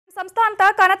സംസ്ഥാനത്ത്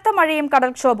കനത്ത മഴയും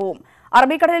കടൽക്ഷോഭവും.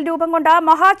 അറബിക്കടലിൽ രൂപം കൊണ്ട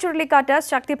മഹാ ചുഴലിക്കാറ്റ്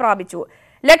ശക്തി പ്രാപിച്ചു.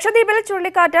 ലക്ഷദ്വീപിൽ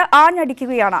ചുഴലിക്കാറ്റ്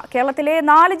ആഞ്ഞടിക്കുകയാണ്. കേരളത്തിലെ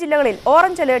 4 ജില്ലകളിൽ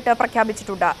ഓറഞ്ച് അലേർട്ട്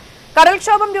പ്രഖ്യാപിച്ചിട്ടുണ്ട്.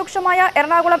 കടൽക്ഷോഭം രൂക്ഷമായ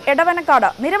എറണാകുളം എടവനക്കാട്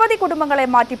നിരവധി കുടുംബങ്ങളെ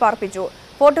മാറ്റിപ്പാർപ്പിച്ചു.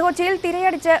 ഫോർട്ട് കൊച്ചിയിൽ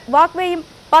തിരയടിച്ച് വാക്വേയും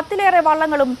 10ലേറെ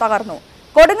വള്ളങ്ങളും തകർന്നു.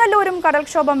 കൊടുങ്ങല്ലൂരും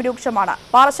കടൽക്ഷോഭം രൂക്ഷമാണ്.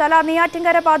 പാറശാല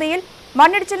നെയ്യാറ്റിൻകര പാതയിൽ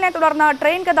മണ്ണിടിച്ചിലിനെ തുടർന്ന്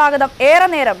ട്രെയിൻ ഗതാഗതം ഏറെ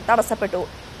നേരം തടസ്സപ്പെട്ടു.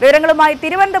 വിവരങ്ങളുമായി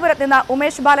തിരുവനന്തപുരത്ത് നിന്ന്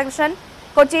ഉമേഷ് ബാലകൃഷ്ണൻ,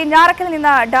 കൊച്ചി ഞാറക്കലിൽ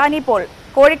നിന്ന് ഡാനി പോൾ,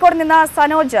 കോഴിക്കോട് നിന്ന്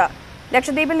സനോജ്,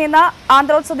 ലക്ഷദ്വീപിൽ നിന്ന്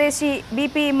ആന്ധ്ര സ്വദേശി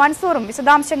BP മൻസൂറും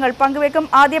വിശദാംശങ്ങൾ പങ്കുവെക്കും.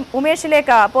 ആദ്യം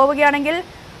ഉമേഷിലേക്ക് പോവുകയാണെങ്കിൽ,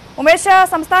 ഉമേഷ്,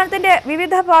 സംസ്ഥാനത്തിന്റെ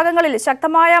വിവിധ ഭാഗങ്ങളിൽ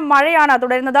ശക്തമായ മഴയാണ്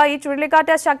തുടരുന്നത്. ഈ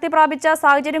ചുഴലിക്കാറ്റ് ശക്തി പ്രാപിച്ച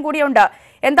സാഹചര്യം കൂടിയുണ്ട്.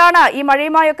 എന്താണ് ഈ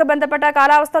മഴയുമായൊക്കെ ബന്ധപ്പെട്ട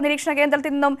കാലാവസ്ഥാ നിരീക്ഷണ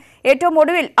കേന്ദ്രത്തിൽ നിന്നും ഏറ്റവും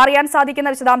ഒടുവിൽ അറിയാൻ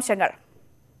സാധിക്കുന്ന വിശദാംശങ്ങൾ?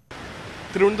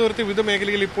 തിരുവനന്തപുരത്തെ വിവിധ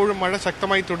മേഖലയിൽ ഇപ്പോഴും മഴ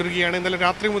ശക്തമായി തുടരുകയാണ്. ഇന്നലെ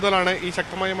രാത്രി മുതലാണ് ഈ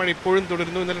ശക്തമായ മഴ ഇപ്പോഴും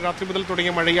തുടരുന്നു. ഇന്നലെ രാത്രി മുതൽ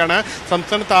തുടങ്ങിയ മഴയാണ്.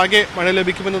 സംസ്ഥാനത്താകെ മഴ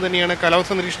ലഭിക്കുമെന്ന് തന്നെയാണ്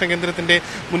കാലാവസ്ഥാ നിരീക്ഷണ കേന്ദ്രത്തിന്റെ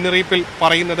മുന്നറിയിപ്പിൽ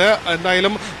പറയുന്നത്.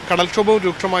 എന്തായാലും കടൽക്ഷോഭവും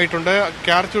രൂക്ഷമായിട്ടുണ്ട്.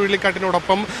 ക്യാർ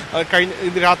ചുഴലിക്കാറ്റിനോടൊപ്പം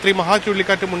രാത്രി മഹാ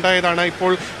ചുഴലിക്കാറ്റും ഉണ്ടായതാണ്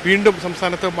ഇപ്പോൾ വീണ്ടും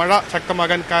സംസ്ഥാനത്ത് മഴ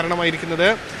ശക്തമാകാൻ കാരണമായിരിക്കുന്നത്.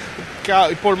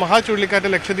 ഇപ്പോൾ മഹാ ചുഴലിക്കാറ്റ്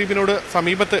ലക്ഷദ്വീപിനോട്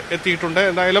സമീപത്ത് എത്തിയിട്ടുണ്ട്.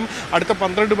 എന്തായാലും അടുത്ത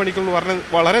 12 മണിക്കൂർ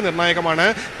വളരെ നിർണായകമാണ്.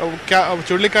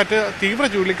 ചുഴലിക്കാറ്റ് തീവ്ര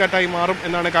ചുഴലിക്കാറ്റായി മാറും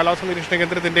എന്നാണ് കാലാവസ്ഥാ നിരീക്ഷണ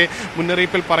കേന്ദ്രത്തിന്റെ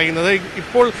മുന്നറിയിപ്പിൽ പറയുന്നത്.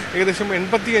 ഇപ്പോൾ ഏകദേശം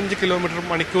 85 കിലോമീറ്റർ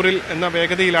മണിക്കൂറിൽ എന്ന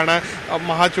വേഗതയിലാണ്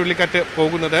മഹാ ചുഴലിക്കാറ്റ്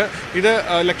പോകുന്നത്. ഇത്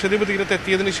ലക്ഷദ്വീപ് തീരത്ത്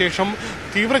എത്തിയതിനു ശേഷം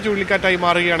തീവ്ര ചുഴലിക്കാറ്റായി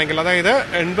മാറുകയാണെങ്കിൽ, അതായത്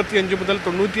 85 മുതൽ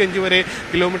 95 വരെ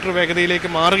കിലോമീറ്റർ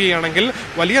വേഗതയിലേക്ക് മാറുകയാണെങ്കിൽ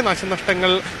വലിയ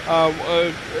നാശനഷ്ടങ്ങൾ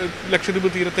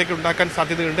ലക്ഷദ്വീപ് തീരത്തേക്ക് ഉണ്ടാക്കാൻ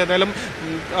സാധ്യതയുണ്ട്. ഏതായാലും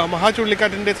മഹാ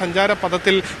ചുഴലിക്കാറ്റിന്റെ സഞ്ചാര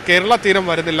പദത്തിൽ കേരള തീരം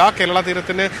വരുന്നില്ല. കേരള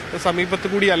തീരത്തിന് സമീപത്തു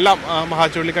കൂടിയല്ല മഹാ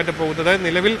ചുഴലിക്കാറ്റ് പോകുന്നത്.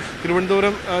 നിലവിൽ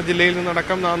തിരുവനന്തപുരം ജില്ലയിൽ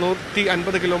നിന്നടക്കം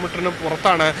 450 കിലോമീറ്ററിന്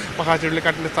പുറത്താണ് മഹാ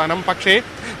ചുഴലിക്കാറ്റിന്റെ സ്ഥാനം. പക്ഷേ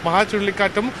മഹാ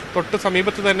ചുഴലിക്കാറ്റും തൊട്ട്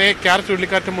സമീപത്ത് തന്നെ ക്യാർ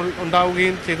ചുഴലിക്കാറ്റും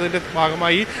ഉണ്ടാവുകയും ചെയ്തതിന്റെ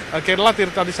ഭാഗമായി കേരള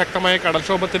തീരത്ത് അതിശക്തമായ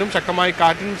കടൽക്ഷോഭത്തിനും ശക്തമായ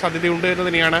കാറ്റിനും സാധ്യതയുണ്ട് എന്ന്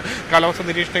തന്നെയാണ് കാലാവസ്ഥാ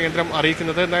നിരീക്ഷണ കേന്ദ്രം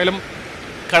അറിയിക്കുന്നത്. എന്തായാലും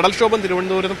കടൽക്ഷോഭം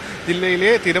തിരുവനന്തപുരം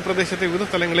ജില്ലയിലെ തീരപ്രദേശത്തെ വിവിധ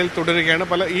സ്ഥലങ്ങളിൽ തുടരുകയാണ്.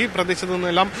 ഈ പ്രദേശത്തു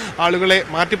നിന്നെല്ലാം ആളുകളെ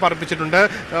മാറ്റിപ്പാർപ്പിച്ചിട്ടുണ്ട്.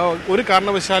 ഒരു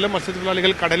കാരണവശാലും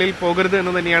മത്സ്യത്തൊഴിലാളികൾ കടലിൽ പോകരുത്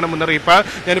എന്ന് തന്നെയാണ് മുന്നറിയിപ്പ്.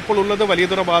 ഞാനിപ്പോൾ ഉള്ളത്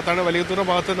വലിയതുറ ഭാഗത്താണ്. വലിയതുറ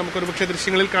ഭാഗത്ത് നമുക്കൊരു പക്ഷേ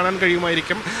ദൃശ്യങ്ങളിൽ കാണാൻ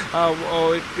കഴിയുമായിരിക്കും.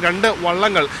 2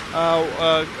 വള്ളങ്ങൾ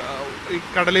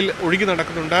കടലിൽ ഒഴുകി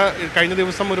നടക്കുന്നുണ്ട്. കഴിഞ്ഞ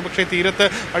ദിവസം ഒരുപക്ഷെ തീരത്ത്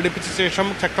അടുപ്പിച്ച ശേഷം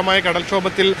ശക്തമായ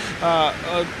കടൽക്ഷോഭത്തിൽ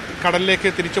കടലിലേക്ക്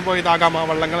തിരിച്ചുപോയതാകാം ആ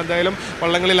വള്ളങ്ങൾ. എന്തായാലും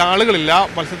വള്ളങ്ങളിൽ ആളുകളില്ല,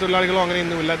 മത്സ്യത്തൊഴിലാളികളോ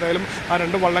അങ്ങനെയൊന്നുമില്ല. എന്തായാലും ആ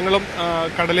 2 വള്ളങ്ങളും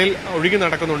കടലിൽ ഒഴുകി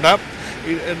നടക്കുന്നുണ്ട്.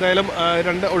 എന്തായാലും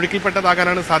 2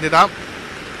 ഒഴുക്കിൽപ്പെട്ടതാകാനാണ് സാധ്യത.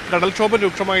 കടൽക്ഷോഭം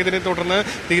രൂക്ഷമായതിനെ തുടർന്ന്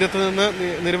തീരത്ത് നിന്ന്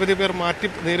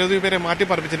നിരവധി പേരെ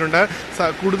മാറ്റിപ്പാർപ്പിച്ചിട്ടുണ്ട്.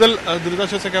 കൂടുതൽ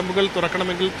ദുരിതാശ്വാസ ക്യാമ്പുകൾ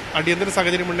തുറക്കണമെങ്കിൽ, അടിയന്തര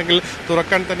സാഹചര്യമുണ്ടെങ്കിൽ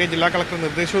തുറക്കാൻ തന്നെ ജില്ലാ കളക്ടർ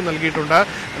നിർദ്ദേശവും നൽകിയിട്ടുണ്ട്.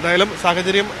 എന്തായാലും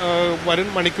സാഹചര്യം വരും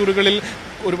മണിക്കൂറുകളിൽ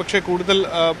ഒരുപക്ഷെ കൂടുതൽ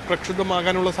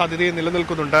പ്രക്ഷുബ്ധമാകാനുള്ള സാധ്യതയും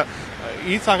നിലനിൽക്കുന്നുണ്ട്.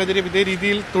 ഈ സാഹചര്യം ഇതേ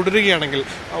രീതിയിൽ തുടരുകയാണെങ്കിൽ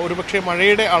ഒരുപക്ഷെ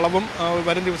മഴയുടെ അളവും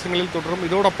വരും ദിവസങ്ങളിൽ തുടരും.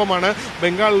 ഇതോടൊപ്പമാണ്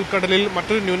ബംഗാൾ ഉൾക്കടലിൽ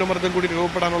മറ്റൊരു ന്യൂനമർദ്ദം കൂടി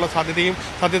രൂപപ്പെടാനുള്ള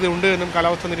സാധ്യതയുണ്ട് എന്നും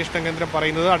കാലാവസ്ഥാ നിരീക്ഷണ കേന്ദ്രം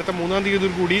പറയുന്നത്. അടുത്ത 3-ാം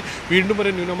തീയതിയിൽ കൂടി വീണ്ടും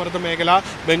ഒരു ന്യൂനമർദ്ദ മേഖല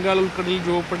ബംഗാൾ ഉൾക്കടലിൽ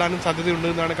രൂപപ്പെടാനും സാധ്യതയുണ്ട്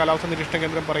എന്നാണ് കാലാവസ്ഥാ നിരീക്ഷണ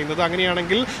കേന്ദ്രം പറയുന്നത്.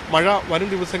 അങ്ങനെയാണെങ്കിൽ മഴ വരും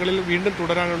ദിവസങ്ങളിൽ വീണ്ടും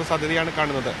തുടരാനുള്ള സാധ്യതയാണ്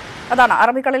കാണുന്നത്. അതാണ്,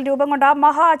 അറബിക്കടലിൽ രൂപം കൊണ്ട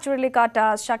മഹാ ചുഴലിക്കാറ്റ്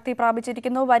ശക്തി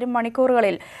പ്രാപിച്ചിരിക്കുന്നു. വരും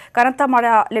മണിക്കൂറുകളിൽ കനത്ത മഴ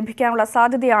ലഭിക്കാനുള്ള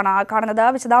സാധ്യതയാണ് കാണുന്നത്.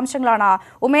 വിശദാംശങ്ങളാണ്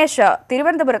ഉമേഷ്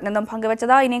തിരുവനന്തപുരത്ത് നിന്നും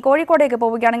പങ്കുവച്ചത്. ഇനി കോഴിക്കോടേക്ക്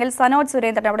പോവുകയാണെങ്കിൽ സനോജ്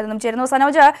സുരേന്ദ്രൻ അവിടെ നിന്നും ചേരുന്നു.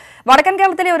 സനോജ്, വടക്കൻ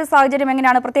കേരളത്തിലെ ഒരു സാഹചര്യം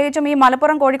എങ്ങനെയാണ്? പ്രത്യേകിച്ചും ഈ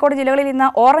മലപ്പുറം, കോഴിക്കോട് ജില്ലകളിൽ ഇന്ന്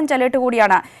ഓറഞ്ച് അലേർട്ട്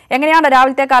കൂടിയാണ്. എങ്ങനെയാണ്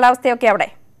രാവിലത്തെ കാലാവസ്ഥയൊക്കെ അവിടെ?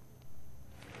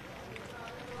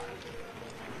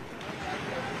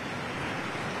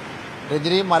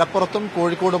 രജനി, മലപ്പുറത്തും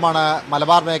കോഴിക്കോടുമാണ്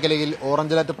മലബാർ മേഖലയിൽ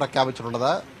ഓറഞ്ച് അലർട്ട്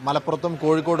പ്രഖ്യാപിച്ചിട്ടുള്ളത്. മലപ്പുറത്തും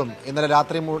കോഴിക്കോടും ഇന്നലെ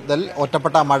രാത്രി മുതൽ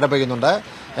ഒറ്റപ്പെട്ട മഴ പെയ്യുന്നുണ്ട്.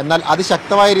 എന്നാൽ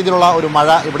അതിശക്തമായ രീതിയിലുള്ള ഒരു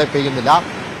മഴ ഇവിടെ പെയ്യുന്നില്ല.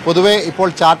 പൊതുവെ ഇപ്പോൾ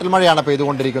ചാറ്റൽ മഴയാണ്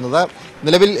പെയ്തുകൊണ്ടിരിക്കുന്നത്.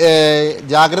 നിലവിൽ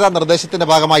ജാഗ്രതാ നിർദ്ദേശത്തിന്റെ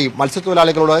ഭാഗമായി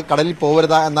മത്സ്യത്തൊഴിലാളികളോട് കടലിൽ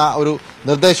പോകരുത് എന്ന ഒരു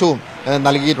നിർദ്ദേശവും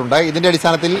നൽകിയിട്ടുണ്ട്. ഇതിന്റെ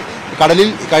അടിസ്ഥാനത്തിൽ കടലിൽ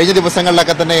കഴിഞ്ഞ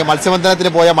ദിവസങ്ങളിലൊക്കെ തന്നെ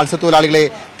മത്സ്യബന്ധനത്തിന് പോയ മത്സ്യത്തൊഴിലാളികളെ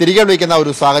തിരികെ വിളിക്കുന്ന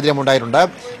ഒരു സാഹചര്യം ഉണ്ടായിട്ടുണ്ട്.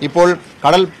 ഇപ്പോൾ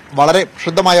കടൽ വളരെ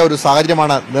ശുദ്ധമായ ഒരു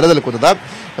സാഹചര്യമാണ് നിലനിൽക്കുന്നത്.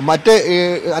 മറ്റ്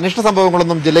അനിഷ്ട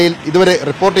സംഭവങ്ങളൊന്നും ജില്ലയിൽ ഇതുവരെ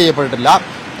റിപ്പോർട്ട് ചെയ്യപ്പെട്ടിട്ടില്ല.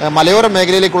 മലയോര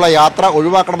മേഖലയിലേക്കുള്ള യാത്ര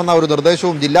ഒഴിവാക്കണമെന്ന ഒരു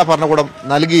നിർദ്ദേശവും ജില്ലാ ഭരണകൂടം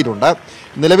നൽകിയിട്ടുണ്ട്.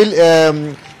 നിലവിൽ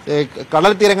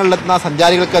കടൽ തീരങ്ങളിലെത്തുന്ന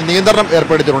സഞ്ചാരികൾക്ക് നിയന്ത്രണം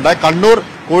ഏർപ്പെടുത്തിയിട്ടുണ്ട്. കണ്ണൂർ,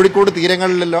 കോഴിക്കോട്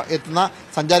തീരങ്ങളിൽ എത്തുന്ന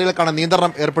സഞ്ചാരികൾക്കാണ്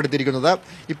നിയന്ത്രണം ഏർപ്പെടുത്തിയിരിക്കുന്നത്.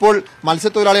 ഇപ്പോൾ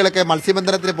മത്സ്യത്തൊഴിലാളികളൊക്കെ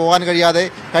മത്സ്യബന്ധനത്തിന് പോകാൻ കഴിയാതെ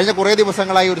കഴിഞ്ഞ കുറേ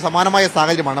ദിവസങ്ങളായി ഒരു സമാനമായ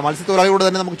സാഹചര്യമാണ്. മത്സ്യത്തൊഴിലാളികളോട്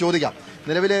തന്നെ നമുക്ക് ചോദിക്കാം.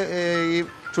 നിലവിൽ ഈ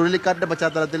ചുഴലിക്കാറ്റിന്റെ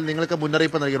പശ്ചാത്തലത്തിൽ നിങ്ങൾക്ക്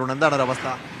മുന്നറിയിപ്പ് നൽകിയിട്ടുണ്ട്. എന്താണ് ഒരു അവസ്ഥ?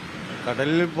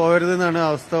 കടലിൽ പോകരുതെന്നാണ്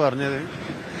അവസ്ഥ പറഞ്ഞത്.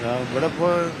 ഇവിടെ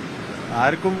ഇപ്പോൾ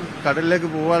ആർക്കും കടലിലേക്ക്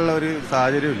പോകാനുള്ള ഒരു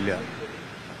സാഹചര്യം ഇല്ല.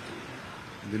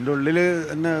 ഇതിൻ്റെ ഉള്ളിൽ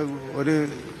തന്നെ ഒരു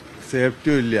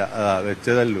സേഫ്റ്റിയും ഇല്ല.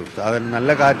 വെച്ചതല്ലോ സാധാരണ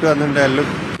നല്ല കാറ്റ് വന്നിട്ടുണ്ടെങ്കിലും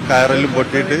കയറെല്ലാം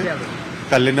പൊട്ടിയിട്ട്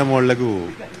കല്ലിൻ്റെ മുകളിലേക്ക്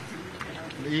പോകും.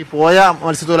 ഈ പോയ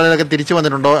മത്സ്യത്തൊഴിലാളികളൊക്കെ തിരിച്ചു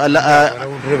വന്നിട്ടുണ്ടോ? അല്ല,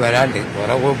 വരാണ്ട്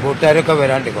കുറെ ബോട്ടുകാരൊക്കെ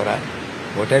വരാണ്ട്, കുറെ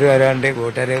ബോട്ടുകാർ വരാണ്ട്,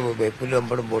 ബോട്ടുകാർ വെപ്പിലും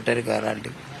അമ്പടും ബോട്ടുകാർ കയറാണ്ട്.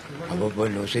 അപ്പോൾ ഇപ്പോൾ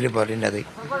ന്യൂസിൽ പറയുന്നത്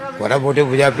കുറെ ബോട്ട്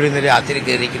പുജാപ്പിൽ നിന്ന് രാത്രി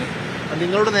കയറിക്കുന്നു.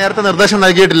 നിങ്ങളോട് നേരത്തെ നിർദ്ദേശം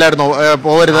നൽകിയിട്ടില്ലായിരുന്നോ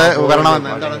പോകരുത്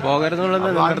പോകരുതെന്നുള്ള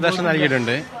നിർദ്ദേശം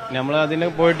നൽകിയിട്ടുണ്ട്. നമ്മൾ അതിന്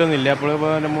പോയിട്ടൊന്നുമില്ല. അപ്പോൾ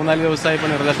 3-4 ദിവസമായി ഇപ്പോൾ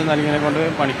നിർദ്ദേശം നൽകിയതിനെ കൊണ്ട്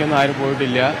പണിക്കൊന്നും ആരും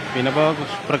പോയിട്ടില്ല. പിന്നെ ഇപ്പോൾ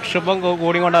പ്രക്ഷോഭം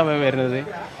കൂടിക്കൊണ്ടാണ് വരുന്നത്.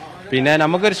 പിന്നെ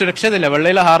നമുക്കൊരു സുരക്ഷിതമില്ല.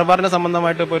 വെള്ളയിലെ ഹാർബറിനെ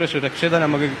സംബന്ധമായിട്ട് ഇപ്പോൾ ഒരു സുരക്ഷിത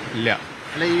നമുക്ക് ഇല്ല.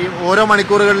 അല്ല, ഈ ഓരോ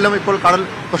മണിക്കൂറുകളിലും ഇപ്പോൾ കടൽ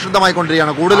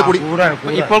പ്രക്ഷുബ്ധമായിക്കൊണ്ടിരിക്കുകയാണ്. കൂടുതൽ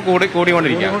ഇപ്പോൾ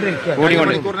കൂടിക്കൊണ്ടിരിക്കുക,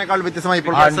 മണിക്കൂറിനേക്കാൾ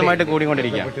വ്യത്യസ്തമായിട്ട്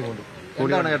കൂടിക്കൊണ്ടിരിക്കുക.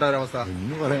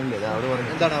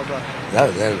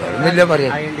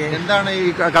 എന്താണ് ഈ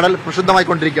കടൽ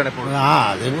പ്രക്ഷുബ്ധമായിക്കൊണ്ടിരിക്കുകയാണ് ഇപ്പോൾ?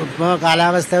 അതിപ്പോ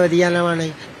കാലാവസ്ഥ വ്യതിയാനമാണ്.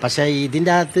 പക്ഷെ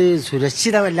ഇതിൻ്റെ അകത്ത്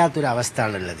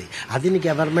സുരക്ഷിതമല്ലാത്തൊരവസ്ഥയാണുള്ളത്. അതിന്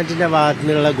ഗവൺമെന്റിന്റെ ഭാഗത്തു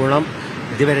നിന്നുള്ള ഗുണം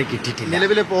ഇതുവരെ കിട്ടിയിട്ടില്ല.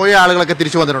 നിലവിൽ പോയ ആളുകളൊക്കെ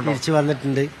തിരിച്ചു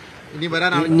വന്നിട്ടുണ്ട്.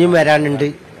 ഇനിയും വരാനുണ്ട്.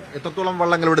 എത്രത്തോളം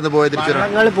വള്ളങ്ങൾ ഇവിടുന്ന് പോയത്?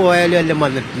 വള്ളങ്ങൾ പോയാലും എല്ലാം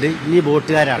വന്നിട്ടുണ്ട്. ഇനി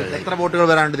ബോട്ടുകാരാണ്. എത്ര ബോട്ടുകൾ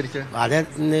വരാനുണ്ട് തിരിച്ച്? അതെ,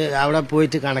 അവിടെ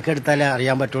പോയിട്ട് കണക്കെടുത്താലേ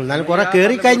അറിയാൻ പറ്റുള്ളൂ. എന്നാലും കുറെ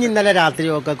കയറിക്കഴിഞ്ഞ് ഇന്നലെ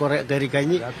രാത്രിയൊക്കെ കുറെ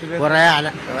കയറിക്കഴിഞ്ഞ് കുറെ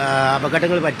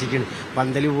അപകടങ്ങൾ പറ്റിക്കുന്നു.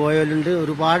 പന്തൽ പോയാലുണ്ട്,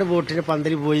 ഒരുപാട് ബോട്ടിന്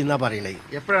പന്തൽ പോയി എന്നാ പറയണത്.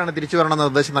 എപ്പോഴാണ് തിരിച്ചു വരണമെന്ന്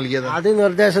നിർദ്ദേശം നൽകിയത്? അത്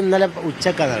നിർദ്ദേശം ഇന്നലെ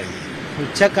ഉച്ചക്കാണ് നൽകിയത്.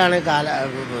 ഉച്ചക്കാണ്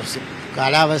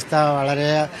കാലാവസ്ഥ വളരെ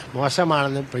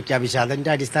മോശമാണെന്ന് പ്രഖ്യാപിച്ചത്.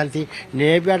 അതിൻ്റെ അടിസ്ഥാനത്തിൽ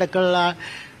നേവി അടക്കമുള്ള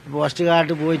പോസ്റ്റ്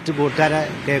ഗാർഡ് പോയിട്ട് ബോട്ടുകാരെ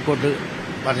കേക്കോട്ട്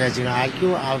പറഞ്ഞു.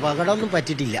 ആർക്കും അപകടമൊന്നും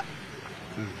പറ്റിയിട്ടില്ല.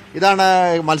 ഇതാണ്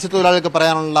മത്സ്യത്തൊഴിലാളികൾക്ക്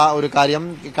പറയാനുള്ള ഒരു കാര്യം.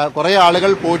 കുറേ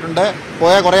ആളുകൾ പോയിട്ടുണ്ട്,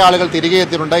 പോയ കുറേ ആളുകൾ തിരികെ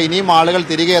എത്തിയിട്ടുണ്ട്. ഇനിയും ആളുകൾ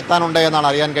തിരികെ എത്താനുണ്ട് എന്നാണ്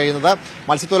അറിയാൻ കഴിയുന്നത്.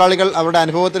 മത്സ്യത്തൊഴിലാളികൾ അവരുടെ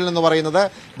അനുഭവത്തിൽ നിന്ന് പറയുന്നത്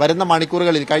വരുന്ന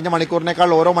മണിക്കൂറുകളിൽ, കഴിഞ്ഞ മണിക്കൂറിനേക്കാൾ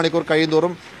ഓരോ മണിക്കൂർ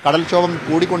കഴിയുന്തോറും കടൽക്ഷോഭം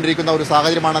കൂടിക്കൊണ്ടിരിക്കുന്ന ഒരു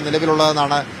സാഹചര്യമാണ്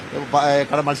നിലവിലുള്ളതെന്നാണ്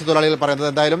മത്സ്യത്തൊഴിലാളികൾ പറയുന്നത്.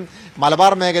 എന്തായാലും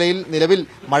മലബാർ മേഖലയിൽ നിലവിൽ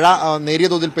മഴ നേരിയ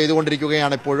തോതിൽ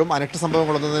പെയ്തുകൊണ്ടിരിക്കുകയാണ്. ഇപ്പോഴും അനിഷ്ട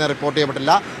സംഭവങ്ങളൊന്നും തന്നെ റിപ്പോർട്ട്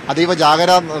ചെയ്യപ്പെട്ടില്ല. അതീവ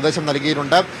ജാഗ്രതാ നിർദ്ദേശം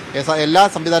നൽകിയിട്ടുണ്ട്. എല്ലാ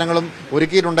സംവിധാനങ്ങളും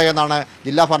ഒരുക്കിയിട്ടുണ്ട് എന്നാണ്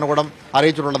ജില്ലാ ഭരണകൂടം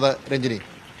അറിയിച്ചിട്ടുള്ളത്. രഞ്ജിനി,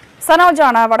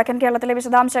 സനോജാണ് വടക്കൻ കേരളത്തിലെ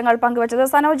വിശദാംശങ്ങൾ പങ്കുവച്ചത്.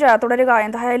 സനോജ്, തുടരുക.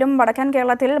 എന്തായാലും വടക്കൻ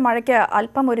കേരളത്തിൽ മഴയ്ക്ക്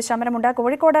അല്പം ഒരു ശമനമുണ്ട്.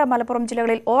 കോഴിക്കോട്, മലപ്പുറം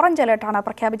ജില്ലകളിൽ ഓറഞ്ച് അലർട്ടാണ്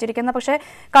പ്രഖ്യാപിച്ചിരിക്കുന്നത്. പക്ഷേ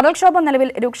കടൽക്ഷോഭം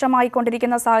നിലവിൽ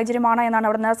രൂക്ഷമായിക്കൊണ്ടിരിക്കുന്ന സാഹചര്യമാണ് എന്നാണ്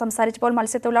അവിടുന്ന് സംസാരിച്ചപ്പോൾ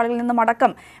മത്സ്യത്തൊഴിലാളികളിൽ നിന്നും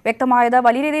അടക്കം വ്യക്തമായത്.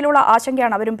 വലിയ രീതിയിലുള്ള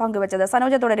ആശങ്കയാണ് അവരും പങ്കുവച്ചത്.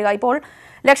 സനോജ്, തുടരുക. ഇപ്പോൾ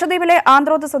ലക്ഷദ്വീപിലെ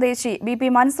ആന്ത്രോത്ത് സ്വദേശി BP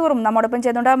മൻസൂറും നമ്മോടൊപ്പം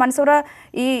ചെയ്യുന്നുണ്ട്. മൻസൂർ,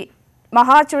 ഈ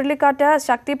മഹാ ചുഴലിക്കാറ്റ്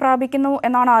ശക്തി പ്രാപിക്കുന്നു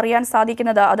എന്നാണ് അറിയാൻ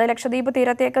സാധിക്കുന്നത്. അത് ലക്ഷദ്വീപ്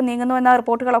തീരത്തേക്ക് നീങ്ങുന്നു എന്ന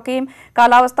റിപ്പോർട്ടുകളൊക്കെയും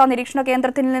കാലാവസ്ഥാ നിരീക്ഷണ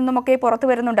കേന്ദ്രത്തിൽ നിന്നുമൊക്കെ പുറത്തു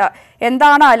വരുന്നുണ്ട്.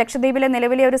 എന്താണ് ലക്ഷദ്വീപിലെ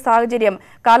നിലവിലെ ഒരു സാഹചര്യം?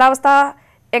 കാലാവസ്ഥ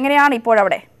എങ്ങനെയാണ്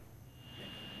ഇപ്പോഴവിടെ?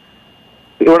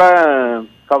 ഇവിടെ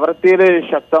കവരത്തിയിൽ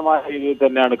ശക്തമായ രീതിയിൽ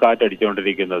തന്നെയാണ്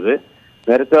കാറ്റടിച്ചുകൊണ്ടിരിക്കുന്നത്.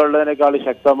 നേരത്തെ ഉള്ളതിനേക്കാൾ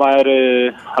ശക്തമായൊരു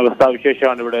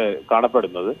അവസ്ഥാവിശേഷമാണ് ഇവിടെ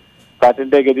കാണപ്പെടുന്നത്.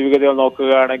 കാറ്റിന്റെ ഗതിവിഗതികൾ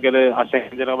നോക്കുകയാണെങ്കിൽ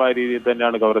ആശങ്കാജനകമായ രീതിയിൽ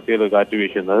തന്നെയാണ് കവരത്തിയിൽ കാറ്റ്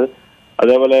വീശുന്നത്.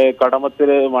 അതേപോലെ കടമത്തിൽ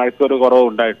മഴയ്ക്കൊരു കുറവ്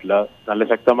ഉണ്ടായിട്ടില്ല. നല്ല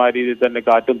ശക്തമായ രീതിയിൽ തന്നെ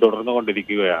കാറ്റും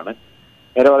തുടർന്നുകൊണ്ടിരിക്കുകയാണ്.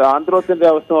 ആന്ത്രോത്തിന്റെ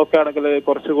അവസ്ഥ നോക്കുകയാണെങ്കിൽ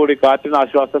കുറച്ചുകൂടി കാറ്റിന്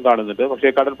ആശ്വാസം കാണുന്നുണ്ട്.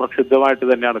 പക്ഷേ കടൽ പ്രക്ഷുബ്ധമായിട്ട്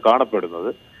തന്നെയാണ് കാണപ്പെടുന്നത്.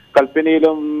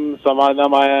 കൽപ്പനയിലും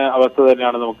സമാനമായ അവസ്ഥ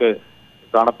തന്നെയാണ് നമുക്ക്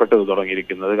കാണപ്പെട്ടു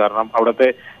തുടങ്ങിയിരിക്കുന്നത്. കാരണം അവിടുത്തെ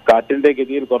കാറ്റിന്റെ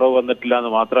ഗതിയിൽ കുറവ് വന്നിട്ടില്ല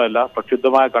എന്ന് മാത്രമല്ല,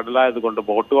 പ്രക്ഷുബ്ധമായ കടലായതുകൊണ്ട്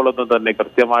ബോട്ടുകളൊന്നും തന്നെ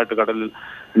കൃത്യമായിട്ട് കടലിൽ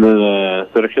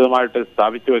സുരക്ഷിതമായിട്ട്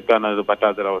സ്ഥാപിച്ചു വെക്കാൻ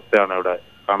പറ്റാത്തൊരവസ്ഥയാണ് ഇവിടെ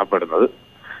കാണപ്പെടുന്നത്.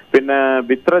 പിന്നെ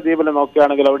ബിത്ര ദ്വീപിൽ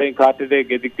നോക്കുകയാണെങ്കിൽ അവിടെയും കാറ്റിന്റെ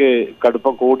ഗതിക്ക്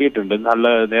കടുപ്പം കൂടിയിട്ടുണ്ട്. നല്ല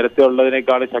നേരത്തെ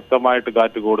ഉള്ളതിനേക്കാൾ ശക്തമായിട്ട്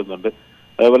കാറ്റ് കൂടുന്നുണ്ട്.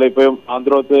 അതേപോലെ ഇപ്പോഴും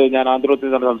ഞാൻ ആന്ത്രോത്തിൽ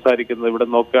നിന്നാണ് സംസാരിക്കുന്നത്. ഇവിടെ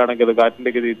നോക്കുകയാണെങ്കിൽ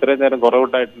കാറ്റിന്റെ ഗതി ഇത്രയും നേരം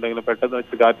കുറവുണ്ടായിട്ടുണ്ടെങ്കിലും പെട്ടെന്ന്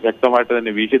വെച്ച് കാറ്റ് ശക്തമായിട്ട്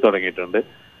തന്നെ വീശി തുടങ്ങിയിട്ടുണ്ട്.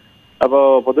 അപ്പോൾ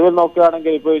പൊതുവിൽ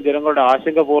നോക്കുകയാണെങ്കിൽ ഇപ്പോൾ ജനങ്ങളുടെ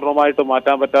ആശങ്ക പൂർണ്ണമായിട്ട്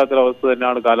മാറ്റാൻ പറ്റാത്തൊരവസ്ഥ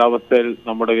തന്നെയാണ് കാലാവസ്ഥയിൽ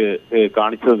നമ്മുടെ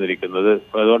കാണിച്ചു തന്നിരിക്കുന്നത്.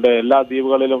 അതുകൊണ്ട് എല്ലാ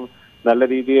ദ്വീപുകളിലും നല്ല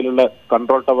രീതിയിലുള്ള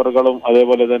കൺട്രോൾ ടവറുകളും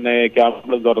അതേപോലെ തന്നെ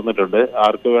ക്യാമ്പുകളും തുറന്നിട്ടുണ്ട്.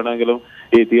 ആർക്ക് വേണമെങ്കിലും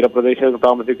ഈ തീരപ്രദേശത്ത്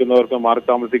താമസിക്കുന്നവർക്ക് മാറി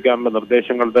താമസിക്കാനുള്ള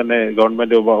നിർദ്ദേശങ്ങൾ തന്നെ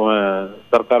ഗവൺമെന്റ്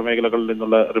സർക്കാർ മേഖലകളിൽ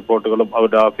നിന്നുള്ള റിപ്പോർട്ടുകളും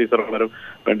അവരുടെ ഓഫീസർമാരും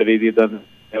വേണ്ട രീതിയിൽ തന്നെ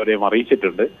അവരെയും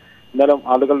അറിയിച്ചിട്ടുണ്ട്. എന്നാലും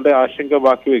ആളുകളുടെ ആശങ്ക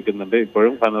ബാക്കി വെക്കുന്നുണ്ട്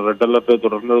ഇപ്പോഴും. കാരണം റെഡ് അലർട്ട്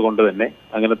തുടർന്നത് കൊണ്ട് തന്നെ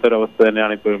അങ്ങനത്തെ ഒരു അവസ്ഥ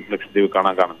തന്നെയാണ് ഇപ്പോഴും ലക്ഷദ്വീപ്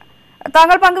കാണുന്നത്.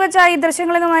 താങ്കൾ പങ്കുവച്ച ഈ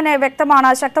ദൃശ്യങ്ങളിൽ നിന്ന് തന്നെ വ്യക്തമാണ്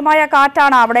ശക്തമായ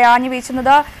കാറ്റാണ് അവിടെ ആഞ്ഞു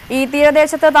വീശുന്നത്. ഈ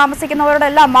തീരദേശത്ത്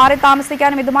താമസിക്കുന്നവരോടെല്ലാം മാറി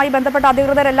താമസിക്കാനും ഇതുമായി ബന്ധപ്പെട്ട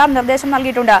അധികൃതരെല്ലാം നിർദ്ദേശം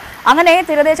നൽകിയിട്ടുണ്ട്. അങ്ങനെ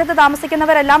തീരദേശത്ത്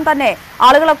താമസിക്കുന്നവരെല്ലാം തന്നെ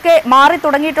ആളുകളൊക്കെ മാറി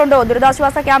തുടങ്ങിയിട്ടുണ്ടോ?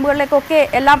 ദുരിതാശ്വാസ ക്യാമ്പുകളിലേക്കൊക്കെ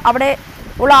എല്ലാം അവിടെ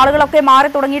ഉള്ള ആളുകളൊക്കെ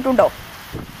മാറി തുടങ്ങിയിട്ടുണ്ടോ?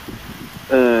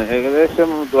 ഏകദേശം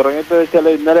തുടങ്ങിയിട്ട് വെച്ചാൽ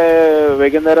ഇന്നലെ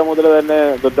വൈകുന്നേരം മുതൽ തന്നെ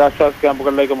ദുരിതാശ്വാസ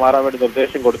ക്യാമ്പുകളിലേക്ക് മാറാൻ വേണ്ടി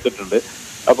നിർദ്ദേശം കൊടുത്തിട്ടുണ്ട്.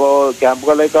 അപ്പോൾ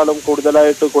ക്യാമ്പുകളിലേക്കാളും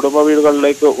കൂടുതലായിട്ട് കുടുംബ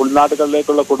വീടുകളിലേക്ക്,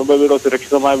 ഉൾനാടുകളിലേക്കുള്ള കുടുംബ വീടോ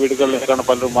സുരക്ഷിതമായ വീടുകളിലേക്കാണ്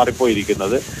പലരും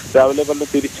മാറിപ്പോയിരിക്കുന്നത്. രാവിലെ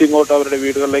പലരും തിരിച്ചിങ്ങോട്ട് അവരുടെ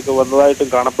വീടുകളിലേക്ക് വന്നതായിട്ടും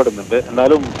കാണപ്പെടുന്നുണ്ട്.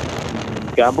 എന്നാലും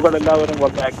ക്യാമ്പുകളെല്ലാവരും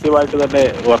വളരെ ആക്റ്റീവായിട്ട് തന്നെ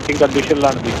വർക്കിംഗ്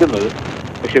കണ്ടീഷനിലാണ് നിൽക്കുന്നത്.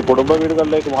 പക്ഷെ കുടുംബ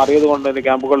വീടുകളിലേക്ക് മാറിയത് കൊണ്ട് തന്നെ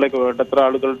ക്യാമ്പുകളിലേക്ക് വേണ്ടത്ര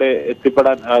ആളുകളുടെ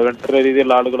എത്തിപ്പെടാൻ വേണ്ടത്ര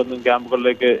രീതിയിലുള്ള ആളുകളൊന്നും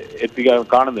ക്യാമ്പുകളിലേക്ക് എത്തിക്കാൻ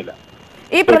കാണുന്നില്ല.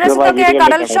 ഈ പ്രദേശത്തൊക്കെ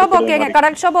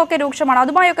കടൽക്ഷോഭമൊക്കെ രൂക്ഷമാണ്.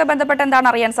 അതുമായൊക്കെ ബന്ധപ്പെട്ട് എന്താണ്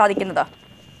അറിയാൻ സാധിക്കുന്നത്?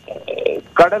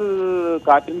 കടൽ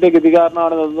കാറ്റിന്റെ ഗതി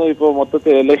കാരണമാണെന്നൊന്നും ഇപ്പോൾ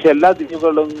മൊത്തത്തിൽ എല്ലാ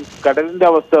ദ്വീപുകളിലും കടലിന്റെ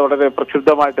അവസ്ഥ വളരെ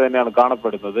പ്രക്ഷുബ്ധമായിട്ട് തന്നെയാണ്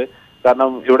കാണപ്പെടുന്നത്. കാരണം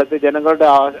ഇവിടുത്തെ ജനങ്ങളുടെ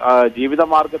ജീവിത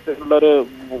മാർഗത്തിനുള്ളൊരു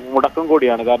മുടക്കം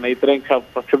കൂടിയാണ്. കാരണം ഇത്രയും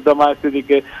പ്രക്ഷുബ്ധമായ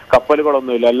സ്ഥിതിക്ക്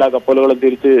കപ്പലുകളൊന്നുമില്ല. എല്ലാ കപ്പലുകളും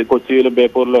തിരിച്ച് കൊച്ചിയിലും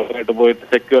ബേപ്പൂരിലും ഒക്കെ ആയിട്ട് പോയിട്ട്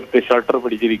സെക്യൂരിറ്റി ഷെൽട്ടർ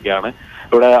പിടിച്ചിരിക്കുകയാണ്.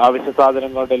 ഇവിടെ അവശ്യ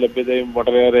സാധനങ്ങളുടെ ലഭ്യതയും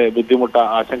വളരെയേറെ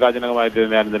ആശങ്കാജനകമായിട്ട്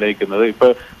തന്നെയാണ് നിലനിൽക്കുന്നത്. ഇപ്പൊ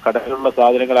കടലിലുള്ള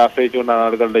സാധനങ്ങളെ ആശ്രയിച്ചുകൊണ്ടാണ്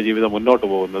ആളുകളുടെ ജീവിതം മുന്നോട്ട്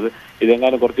പോകുന്നത്.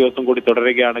 ഇതെങ്ങാനും കുറച്ച് ദിവസം കൂടി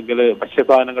തുടരുകയാണെങ്കിൽ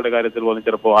ഭക്ഷ്യസാധനങ്ങളുടെ കാര്യത്തിൽ പോലും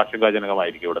ചിലപ്പോൾ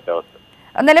ആശങ്കാജനകമായിരിക്കും ഇവിടുത്തെ അവസ്ഥ.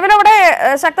 നിലവിലവിടെ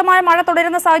ശക്തമായ മഴ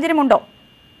തുടരുന്ന സാഹചര്യമുണ്ടോ?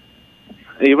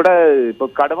 ഇവിടെ ഇപ്പൊ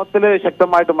കടമത്തില്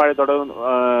ശക്തമായിട്ട് മഴ തുടങ്ങുന്നു.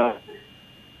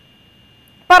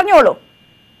 പറഞ്ഞോളൂ.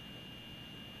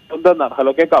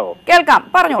 ഹലോ, കേൾക്കാവോ? കേൾക്കാം,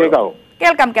 പറഞ്ഞോളൂ. കേൾക്കാവോ?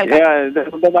 കേൾക്കാം.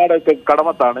 സ്വന്തം നാട്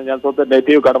കടമത്താണ്. ഞാൻ സ്വന്തം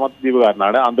നേറ്റീവ് കടമത്ത്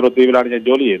ദ്വീപുകാരനാണ്. ആന്ധ്രദ്വീപിലാണ് ഞാൻ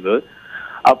ജോലി ചെയ്യുന്നത്.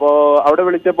 അപ്പോ അവിടെ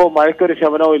വിളിച്ചപ്പോൾ മഴയ്ക്കൊരു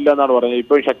ശമനവും ഇല്ല എന്നാണ് പറഞ്ഞത്.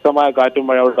 ഇപ്പോൾ ശക്തമായ കാറ്റും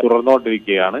മഴ അവിടെ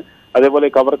തുടർന്നുകൊണ്ടിരിക്കുകയാണ്. അതേപോലെ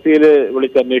കവർത്തിയിൽ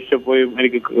വിളിച്ച് അന്വേഷിച്ചപ്പോഴും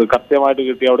എനിക്ക് കൃത്യമായിട്ട്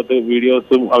കിട്ടിയ അവിടുത്തെ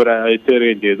വീഡിയോസും അവർ അയച്ചു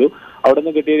തരികയും ചെയ്തു. അവിടെ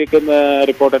നിന്ന് കിട്ടിയിരിക്കുന്ന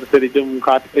റിപ്പോർട്ട് അനുസരിച്ചും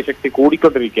കാറ്റിന്റെ ശക്തി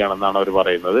കൂടിക്കൊണ്ടിരിക്കുകയാണെന്നാണ് അവർ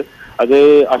പറയുന്നത്. അത്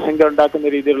ആശങ്ക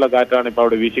ഉണ്ടാക്കുന്ന രീതിയിലുള്ള കാറ്റാണ് ഇപ്പോൾ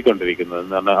അവിടെ വീശിക്കൊണ്ടിരിക്കുന്നത്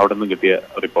എന്നാണ് അവിടെ നിന്ന് കിട്ടിയ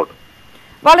റിപ്പോർട്ട്.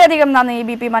 വളരെയധികം നന്ദി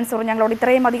BP മൻസൂർ, ഞങ്ങളോട്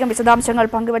ഇത്രയും അധികം വിശദാംശങ്ങൾ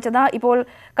പങ്കുവച്ചത്. ഇപ്പോൾ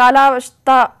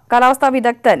കാലാവസ്ഥാ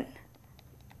വിദഗ്ധൻ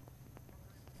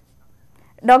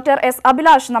ഡോക്ടർ എസ്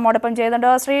അഭിലാഷ് നമ്മോടൊപ്പം ചെയ്യുന്നുണ്ട്.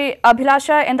 ശ്രീ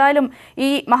അഭിലാഷ്, എന്തായാലും ഈ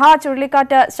മഹാ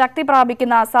ചുഴലിക്കാറ്റ് ശക്തി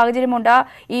പ്രാപിക്കുന്ന സാഹചര്യമുണ്ട്.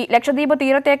 ഈ ലക്ഷദ്വീപ്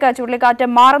തീരത്തേക്ക് ചുഴലിക്കാറ്റ്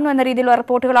മാറുന്നു എന്ന രീതിയിലുള്ള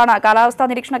റിപ്പോർട്ടുകളാണ് കാലാവസ്ഥാ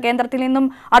നിരീക്ഷണ കേന്ദ്രത്തിൽ നിന്നും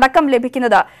അടക്കം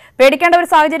ലഭിക്കുന്നത്. പേടിക്കേണ്ട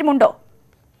ഒരു സാഹചര്യമുണ്ടോ?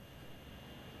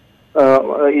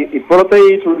 ഇപ്പോഴത്തെ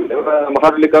ഈ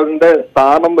മഹാചുഴലിക്കാറ്റിന്റെ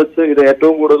സ്ഥാനം വെച്ച് ഇത്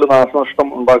ഏറ്റവും കൂടുതൽ നാശനഷ്ടം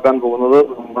ഉണ്ടാക്കാൻ പോകുന്നത്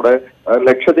നമ്മുടെ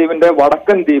ലക്ഷദ്വീപിന്റെ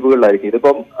വടക്കൻ ദ്വീപുകളിലായിരിക്കും.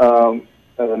 ഇതിപ്പം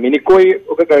മിനിക്കോയ്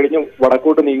ഒക്കെ കഴിഞ്ഞ്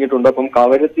വടക്കോട്ട് നീങ്ങിയിട്ടുണ്ട്. അപ്പം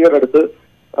കവരത്തിയുടെ അടുത്ത്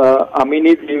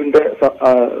അമിനി ദ്വീപിന്റെ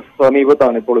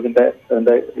സമീപത്താണ് ഇപ്പോൾ ഇതിന്റെ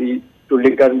ഈ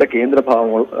ചുഴലിക്കാറ്റിന്റെ കേന്ദ്ര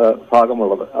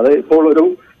ഭാഗമുള്ളത്. അത് ഇപ്പോൾ ഒരു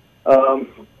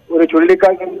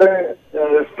ചുഴലിക്കാറ്റിന്റെ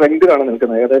സ്ട്രെങ്തിലാണ്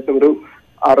നിൽക്കുന്നത്. ഏകദേശം ഒരു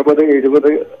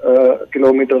 60-70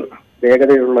 കിലോമീറ്റർ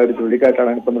വേഗതയുള്ള ഒരു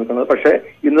ചുഴലിക്കാറ്റാണ് ഇപ്പം നിൽക്കുന്നത്. പക്ഷേ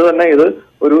ഇന്ന് തന്നെ ഇത്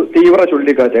ഒരു തീവ്ര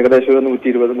ചുഴലിക്കാറ്റ്, ഏകദേശം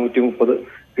 120-130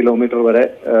 കിലോമീറ്റർ വരെ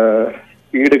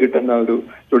സ്പീഡ് കിട്ടുന്ന ഒരു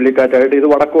ചുഴലിക്കാറ്റായിട്ട് ഇത്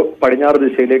പടിഞ്ഞാറ്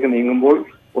ദിശയിലേക്ക് നീങ്ങുമ്പോൾ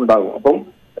ഉണ്ടാകും. അപ്പം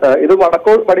ഇത്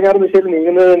പടിഞ്ഞാറ് ദിശയിൽ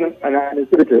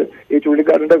നീങ്ങുന്നതിനനുസരിച്ച് ഈ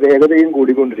ചുഴലിക്കാറ്റിന്റെ വേഗതയും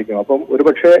കൂടിക്കൊണ്ടിരിക്കും. അപ്പം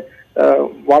ഒരുപക്ഷെ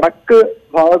വടക്ക്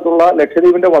ഭാഗത്തുള്ള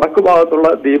ലക്ഷദ്വീപിന്റെ വടക്ക് ഭാഗത്തുള്ള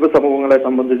ദ്വീപ് സമൂഹങ്ങളെ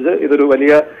സംബന്ധിച്ച് ഇതൊരു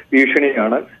വലിയ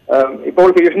ഭീഷണിയാണ്. ഇപ്പോൾ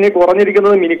ഭീഷണി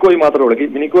കുറഞ്ഞിരിക്കുന്നത് മിനിക്കോയ് മാത്രമേ ഉള്ളൂ.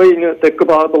 മിനിക്കോയ് ഇങ്ങ് തെക്ക്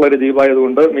ഭാഗത്തുള്ള ഒരു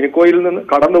ദ്വീപായതുകൊണ്ട് മിനിക്കോയിൽ നിന്ന്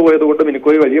കടന്നുപോയത് കൊണ്ട്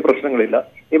മിനിക്കോയ് വലിയ പ്രശ്നങ്ങളില്ല.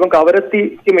 ഇപ്പം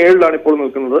കവരത്തിക്ക് മേളിലാണ് ഇപ്പോൾ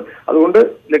നിൽക്കുന്നത്. അതുകൊണ്ട്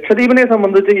ലക്ഷദ്വീപിനെ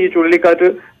സംബന്ധിച്ച് ഈ ചുഴലിക്കാറ്റ്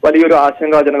വലിയൊരു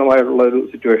ആശങ്കാജനകമായിട്ടുള്ള ഒരു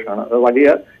സിറ്റുവേഷനാണ്. അത് വലിയ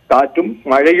കാറ്റും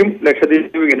മഴയും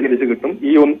ലക്ഷദ്വീപ് കേന്ദ്രീകരിച്ച് കിട്ടും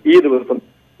ഈ ദിവസം.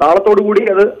 നാളത്തോടുകൂടി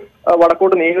അത്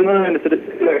വടക്കോട്ട് നീങ്ങുന്നതിനനുസരിച്ച്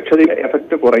ലക്ഷദ്വീപ്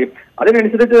എഫക്ട് കുറയും.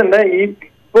 അതിനനുസരിച്ച് തന്നെ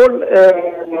ഇപ്പോൾ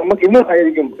നമുക്ക് ഇന്ന്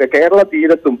ആയിരിക്കും കേരള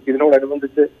തീരത്തും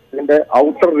ഇതിനോടനുബന്ധിച്ച് ഇതിന്റെ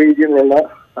ഔട്ടർ റീജിയനിലുള്ള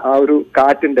ആ ഒരു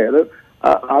കാറ്റിന്റെ അത്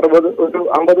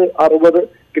 50-60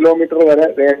 കിലോമീറ്റർ വരെ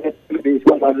വേഗത്തിൽ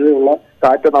വീശാൻ സാധ്യതയുള്ള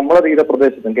കാറ്റ് നമ്മുടെ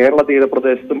തീരപ്രദേശത്തും കേരള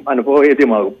തീരപ്രദേശത്തും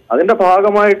അനുഭവവേദ്യമാകും. അതിന്റെ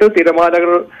ഭാഗമായിട്ട്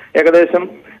തിരമാലകൾ ഏകദേശം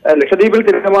ലക്ഷദ്വീപിൽ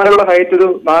തിരമാലകളുടെ ഹൈറ്റ് ഒരു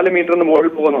 4 മീറ്ററിന്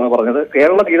മുകളിൽ പോകുമെന്നാണ് പറഞ്ഞത്.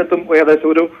 കേരള തീരത്തും ഏകദേശം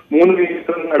ഒരു 3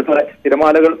 മീറ്ററിനടുത്ത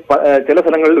തിരമാലകൾ ചില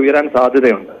സ്ഥലങ്ങളിൽ ഉയരാൻ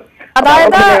സാധ്യതയുണ്ട്.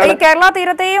 അതായത് ഈ കേരള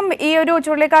തീരത്തെയും ഈ ഒരു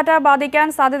ചുഴലിക്കാറ്റ് ബാധിക്കാൻ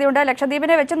സാധ്യതയുണ്ട്.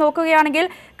 ലക്ഷദ്വീപിനെ വെച്ച് നോക്കുകയാണെങ്കിൽ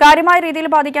കാര്യമായ രീതിയിൽ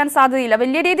ബാധിക്കാൻ സാധ്യതയില്ല.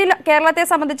 വലിയ രീതിയിൽ കേരളത്തെ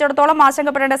സംബന്ധിച്ചിടത്തോളം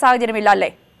ആശങ്കപ്പെടേണ്ട സാഹചര്യമില്ല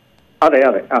അല്ലേ? അതെ.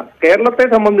 കേരളത്തെ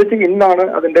സംബന്ധിച്ച് ഇന്നാണ്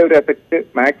അതിന്റെ ഒരു എഫക്ട്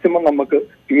മാക്സിമം നമുക്ക്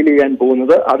ഫീൽ ചെയ്യാൻ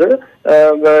പോകുന്നത്. അത്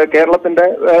കേരളത്തിന്റെ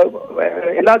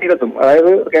എല്ലാ തീരത്തും,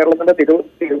 അതായത് കേരളത്തിന്റെ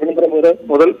തിരുവനന്തപുരം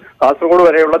മുതൽ കാസർഗോഡ്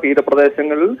വരെയുള്ള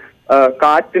തീരപ്രദേശങ്ങളിൽ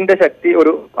കാറ്റിന്റെ ശക്തി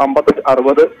ഒരു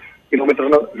 50-60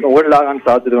 കിലോമീറ്ററിന് മുകളിലാകാൻ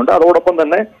സാധ്യതയുണ്ട്. അതോടൊപ്പം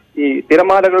തന്നെ ഈ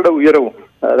തിരമാലകളുടെ ഉയരവും,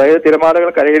 അതായത് തിരമാലകൾ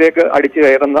കരയിലേക്ക് അടിച്ചു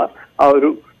കയറുന്ന ആ ഒരു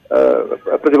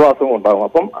പ്രതിഭാസവും ഉണ്ടാകും.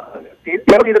 അപ്പം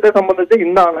കേരള തീരത്തെ സംബന്ധിച്ച്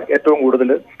ഇന്നാണ് ഏറ്റവും കൂടുതൽ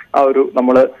ആ ഒരു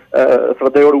നമ്മള്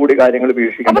ശ്രദ്ധയോടുകൂടി കാര്യങ്ങൾ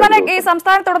വീക്ഷിക്കുന്നത്. ഈ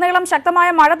സംസ്ഥാനത്തുടനീളം ശക്തമായ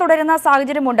മഴ തുടരുന്ന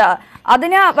സാഹചര്യമുണ്ട്.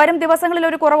 അതിന് വരും ദിവസങ്ങളിൽ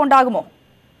ഒരു കുറവുണ്ടാകുമോ?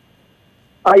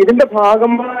 ഇതിന്റെ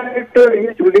ഭാഗമായിട്ട് ഈ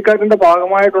ചുഴലിക്കാറ്റിന്റെ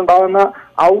ഭാഗമായിട്ടുണ്ടാകുന്ന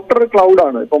ഔട്ടർ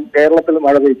ക്ലൗഡാണ് ഇപ്പം കേരളത്തിൽ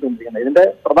മഴ പെയ്തുകൊണ്ടിരിക്കുന്നത്. ഇതിന്റെ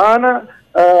പ്രധാന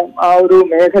ആ ഒരു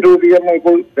മേഘരൂപീകരണം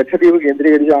ഇപ്പോൾ ലക്ഷദ്വീപ്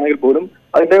കേന്ദ്രീകരിച്ചാണെങ്കിൽ പോലും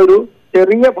അതിന്റെ ഒരു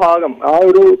ചെറിയ ഭാഗം, ആ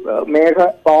ഒരു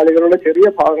മേഘപാളികളുടെ ചെറിയ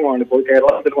ഭാഗമാണ് ഇപ്പോൾ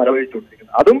കേരളത്തിൽ മഴ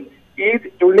പെയ്തുകൊണ്ടിരിക്കുന്നത്. അതും ഈ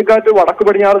ചുഴലിക്കാറ്റ് വടക്ക്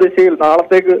പടിഞ്ഞാറ് ദിശയിൽ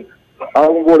നാളത്തേക്ക്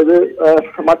ആകുമ്പോൾ ഇത്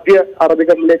മധ്യ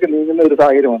അറബിക്കടലിലേക്ക് നീങ്ങുന്ന ഒരു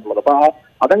സാഹചര്യമാണുള്ളത്. അപ്പൊ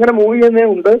അതങ്ങനെ മൂവ് ചെയ്യുന്നേ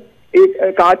ഉണ്ട്. ഈ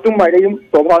കാറ്റും മഴയും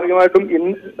സ്വാഭാവികമായിട്ടും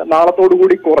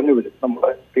നാളത്തോടുകൂടി കുറഞ്ഞു വരും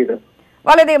നമ്മുടെ തീരെ.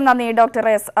 വളരെയധികം നന്ദി ഡോക്ടർ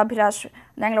എസ് അഭിലാഷ്,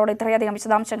 ഞങ്ങളോട് ഇത്രയധികം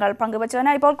വിശദാംശങ്ങൾ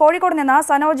പങ്കുവച്ചതിന്. ഇപ്പോൾ കോഴിക്കോട് നിന്ന്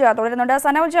സനോജ് തുടരുന്നുണ്ട്.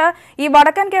 സനോജ്, ഈ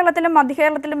വടക്കൻ കേരളത്തിലും മധ്യ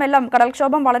കേരളത്തിലും എല്ലാം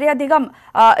കടൽക്ഷോഭം വളരെയധികം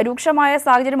രൂക്ഷമായ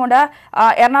സാഹചര്യമുണ്ട്.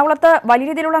 എറണാകുളത്ത് വലിയ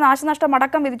രീതിയിലുള്ള നാശനഷ്ടം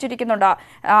അടക്കം വിധിച്ചിരിക്കുന്നുണ്ട്.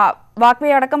 വാക്വേ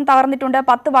അടക്കം തകർന്നിട്ടുണ്ട്,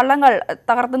 10 വള്ളങ്ങൾ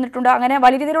തകർന്നിട്ടുണ്ട്. അങ്ങനെ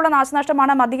വലിയ രീതിയിലുള്ള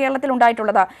നാശനഷ്ടമാണ് മധ്യ കേരളത്തിൽ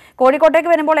ഉണ്ടായിട്ടുള്ളത്.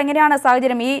 കോഴിക്കോട്ടേക്ക് വരുമ്പോൾ എങ്ങനെയാണ്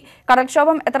സാഹചര്യം? ഈ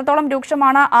കടൽക്ഷോഭം എത്രത്തോളം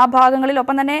രൂക്ഷമാണ് ആ ഭാഗങ്ങളിൽ?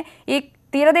 ഒപ്പം തന്നെ ഈ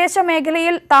തീരദേശ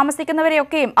മേഖലയിൽ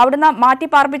താമസിക്കുന്നവരെയൊക്കെയും അവിടുന്ന് മാറ്റി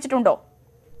പാർപ്പിച്ചിട്ടുണ്ടോ?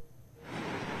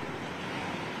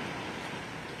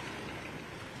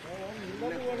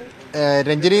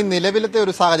 രഞ്ജിനി, നിലവിലത്തെ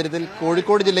ഒരു സാഹചര്യത്തിൽ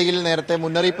കോഴിക്കോട് ജില്ലയിൽ നേരത്തെ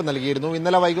മുന്നറിയിപ്പ് നൽകിയിരുന്നു.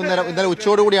 ഇന്നലെ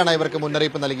ഉച്ചയോടുകൂടിയാണ് ഇവർക്ക്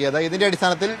മുന്നറിയിപ്പ് നൽകിയത്. ഇതിന്റെ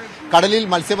അടിസ്ഥാനത്തിൽ കടലിൽ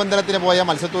മത്സ്യബന്ധനത്തിന് പോയ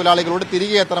മത്സ്യത്തൊഴിലാളികളോട്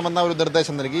തിരികെ എത്തണമെന്ന ഒരു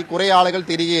നിർദ്ദേശം നൽകി. കുറെ ആളുകൾ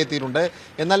തിരികെ എത്തിയിട്ടുണ്ട്.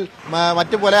 എന്നാൽ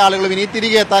മറ്റു പല ആളുകളും ഇനി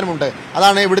തിരികെ എത്താനുമുണ്ട്.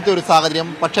 അതാണ് ഇവിടുത്തെ ഒരു സാഹചര്യം.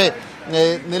 പക്ഷേ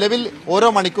നിലവിൽ ഓരോ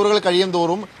മണിക്കൂറുകൾ കഴിയും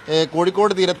തോറും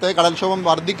കോഴിക്കോട് തീരത്ത് കടൽക്ഷോഭം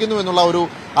വർദ്ധിക്കുന്നു എന്നുള്ള ഒരു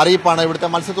അറിയിപ്പാണ് ഇവിടുത്തെ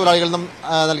മത്സ്യത്തൊഴിലാളികളിൽ നിന്നും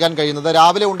നൽകാൻ കഴിയുന്നത്.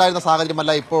 രാവിലെ ഉണ്ടായിരുന്ന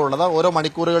സാഹചര്യമല്ല ഇപ്പോഴുള്ളത്. ഓരോ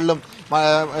മണിക്കൂറുകളിലും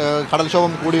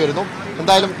കടൽക്ഷോഭം കൂടി വരുന്നു.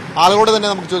 എന്തായാലും ആളുകളോട്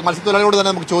തന്നെ മത്സ്യത്തൊഴിലാളികളോട്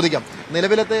തന്നെ നമുക്ക് ചോദിക്കാം.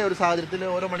 നിലവിലത്തെ ഒരു സാഹചര്യത്തിൽ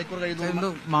ഓരോ മണിക്കൂർ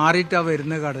കഴിയുന്നു മാറിയിട്ടാണ്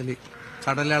വരുന്നത്.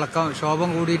 കടലിളക്കം ക്ഷോഭം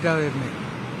കൂടിയിട്ടാണ് വരുന്നത്.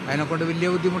 അതിനെക്കൊണ്ട് വലിയ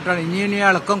ബുദ്ധിമുട്ടാണ്. ഇനി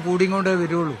ഇളക്കം കൂടിക്കൊണ്ടേ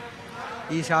വരുള്ളൂ.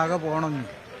 ഈ ശാഖ പോകണം,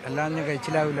 എല്ലാം ഞാൻ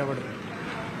കഴിച്ചിലാവില്ല. ഇവിടെ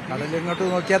കടലിങ്ങോട്ട്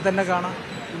നോക്കിയാൽ തന്നെ കാണാം.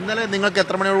 ഇന്നലെ നിങ്ങൾക്ക്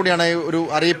എത്ര മണിയോടുകൂടിയാണ് ഒരു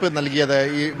അറിയിപ്പ് നൽകിയത്?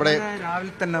 ഇവിടെ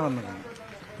രാവിലെ തന്നെ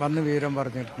വന്ന് വിവരം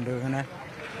പറഞ്ഞിട്ടുണ്ട്. ഇങ്ങനെ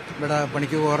ഇവിടെ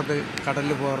പണിക്ക് പോകരുത്,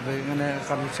 കടലിൽ പോകരുത്, ഇങ്ങനെ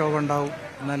കടൽക്ഷോഭം ഉണ്ടാവും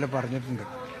എന്നെല്ലാം പറഞ്ഞിട്ടുണ്ട്.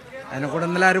 അതിനെക്കൂടെ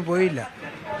ഇന്നലെ ആരും പോയില്ല.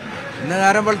 ഇന്ന്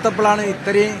നേരം വെളുത്തപ്പോഴാണ്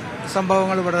ഇത്രയും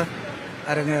സംഭവങ്ങൾ ഇവിടെ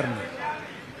അരങ്ങേറുന്നത്.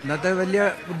 ഇന്നത്തെ വലിയ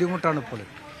ബുദ്ധിമുട്ടാണ് ഇപ്പോൾ.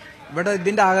 ഇവിടെ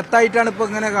ഇതിൻ്റെ അകത്തായിട്ടാണ് ഇപ്പോൾ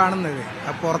ഇങ്ങനെ കാണുന്നത്.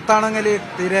 പുറത്താണെങ്കിൽ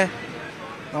തീരെ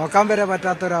നോക്കാൻ വരെ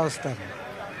പറ്റാത്തൊരവസ്ഥയാണ്.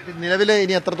 നിലവിൽ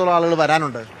ഇനി എത്രത്തോളം ആളുകൾ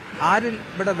വരാനുണ്ട്? ആരും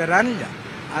ഇവിടെ വരാനില്ല.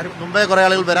 ആരും മുമ്പേ കുറെ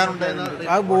ആളുകൾ വരാനുണ്ട്.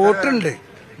 ആ ബോട്ടുണ്ട്.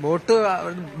 ബോട്ട്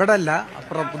ഇവിടെ അല്ല,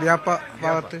 അപ്പുറം പുതിയാപ്പ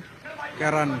ഭാഗത്ത്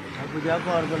കയറാനുണ്ട്.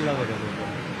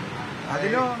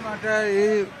 അതിലോ മറ്റേ ഈ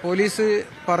പോലീസ്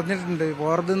പറഞ്ഞിട്ടുണ്ട്,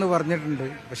 പോർതെന്ന് പറഞ്ഞിട്ടുണ്ട്.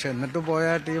 പക്ഷെ എന്നിട്ട് പോയ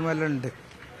ടീമെല്ലാം ഉണ്ട്.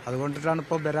 അതുകൊണ്ടിട്ടാണ്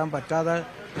ഇപ്പോൾ വരാൻ പറ്റാതെ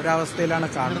ഒരവസ്ഥയിലാണ്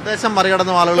കാണുന്നത്.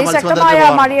 ശക്തമായ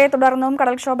മഴയെ തുടർന്നും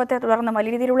കടൽക്ഷോഭത്തെ തുടർന്നും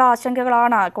വലിയ രീതിയിലുള്ള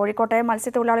ആശങ്കകളാണ് കോഴിക്കോട്ടെ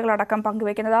മത്സ്യത്തൊഴിലാളികളടക്കം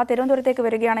പങ്കുവയ്ക്കുന്നത്. തിരുവനന്തപുരത്തേക്ക്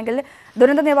വരികയാണെങ്കിൽ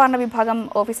ദുരന്ത നിവാരണ വിഭാഗം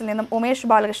ഓഫീസിൽ നിന്നും ഉമേഷ്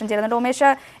ബാലകൃഷ്ണൻ ചേരുന്നുണ്ട്.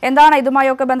 ഉമേഷ്, എന്താണ്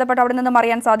ഇതുമായൊക്കെ ബന്ധപ്പെട്ട് അവിടെ നിന്നും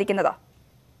അറിയാൻ സാധിക്കുന്നത്?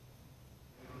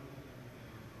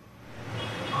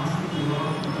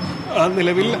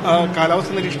 നിലവിൽ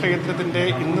കാലാവസ്ഥ നിരീക്ഷണ കേന്ദ്രത്തിന്റെ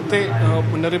ഇന്നത്തെ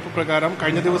മുന്നറിയിപ്പ് പ്രകാരം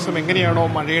കഴിഞ്ഞ ദിവസം എങ്ങനെയാണോ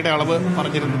മഴയുടെ അളവ്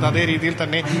പറഞ്ഞിരുന്നത് അതേ രീതിയിൽ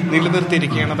തന്നെ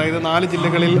നിലനിർത്തിയിരിക്കുകയാണ്. അതായത് 4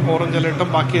 ജില്ലകളിൽ ഓറഞ്ച് അലർട്ടും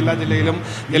ബാക്കി എല്ലാ ജില്ലയിലും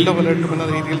യെല്ലോ അലർട്ടും എന്ന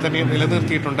രീതിയിൽ തന്നെ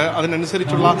നിലനിർത്തിയിട്ടുണ്ട്.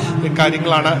 അതിനനുസരിച്ചുള്ള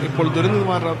കാര്യങ്ങളാണ് ഇപ്പോൾ ദുരന്ത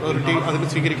നിവാരണ അതോറിറ്റി അതിന്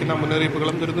സ്വീകരിക്കുന്ന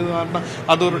മുന്നറിയിപ്പുകളും. ദുരന്ത നിവാരണ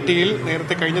അതോറിറ്റിയിൽ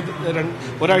നേരത്തെ കഴിഞ്ഞ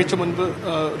ഒരാഴ്ച മുൻപ്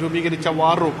രൂപീകരിച്ച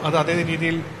വാർ റൂം അത് അതേ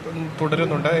രീതിയിൽ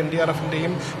തുടരുന്നുണ്ട്.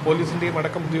 NDRFന്റെയും പോലീസിന്റെയും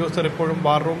അടക്കം ഉദ്യോഗസ്ഥർ എപ്പോഴും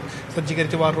വാർ റൂം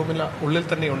സജ്ജീകരിച്ച് വാർ റൂമിൽ ഉള്ളിൽ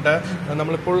തന്നെയുണ്ട്.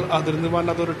 നമ്മളിപ്പോൾ ദുരന്ത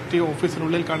നിവാരണ അതോറിറ്റി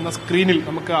ഓഫീസിനുള്ളിൽ കാണുന്ന സ്ക്രീനിൽ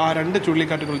നമുക്ക് ആ 2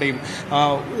 ചുഴലിക്കാറ്റുകളുടെയും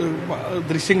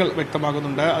ദൃശ്യങ്ങൾ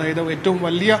വ്യക്തമാകുന്നുണ്ട്. അതായത് ഏറ്റവും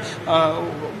വലിയ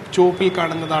ചുവപ്പിൽ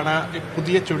കാണുന്നതാണ്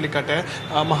പുതിയ ചുഴലിക്കാറ്റ്,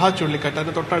 മഹാ ചുഴലിക്കാറ്റ്.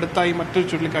 അതിന് തൊട്ടടുത്തായി മറ്റൊരു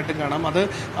ചുഴലിക്കാറ്റും കാണാം. അത്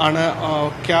ആണ്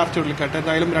ക്യാർ ചുഴലിക്കാറ്റ്.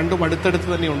 എന്തായാലും രണ്ടും അടുത്തടുത്ത്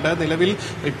തന്നെയുണ്ട്. നിലവിൽ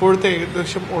ഇപ്പോഴത്തെ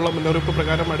ഏകദേശം ഉള്ള മുന്നറിയിപ്പ്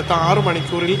പ്രകാരം അടുത്ത 6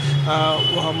 മണിക്കൂറിൽ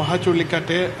മഹാ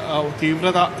ചുഴലിക്കാറ്റ്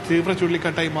തീവ്ര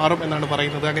ചുഴലിക്കാറ്റായി മാറും എന്നാണ്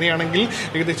പറയുന്നത്. അങ്ങനെയാണെങ്കിൽ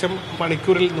ഏകദേശം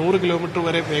മണിക്കൂറിൽ 100 കിലോമീറ്റർ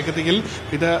വരെ വേഗതയിൽ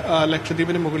ഇത്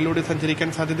ലക്ഷദ്വീപിന് മുകളിലൂടെ സഞ്ചരിക്കാൻ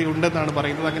സാധ്യതയുണ്ടെന്നാണ്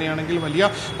പറയുന്നത്. അങ്ങനെയാണെങ്കിൽ വലിയ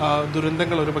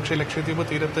ദുരന്തങ്ങൾ ഒരുപക്ഷെ ലക്ഷദ്വീപ്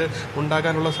തീരത്ത്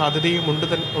ഉണ്ടാകാനുള്ള സാധ്യതയും ഉണ്ട്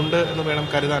എന്ന് വേണം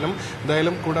കരുതാനും.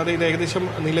 എന്തായാലും കൂടാതെ ഇത് ഏകദേശം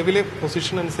നിലവിലെ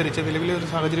പൊസിഷൻ അനുസരിച്ച്, നിലവിലെ ഒരു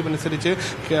സാഹചര്യം അനുസരിച്ച്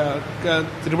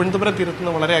തിരുവനന്തപുരം തീരത്ത്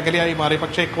നിന്ന് വളരെ അകലെയായി മാറി.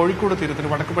 പക്ഷേ കോഴിക്കോട് തീരത്തിന്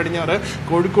വടക്ക് പടിഞ്ഞാറ്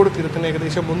കോഴിക്കോട് തീരത്തിന്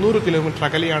ഏകദേശം 300 കിലോമീറ്റർ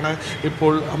അകലെയാണ്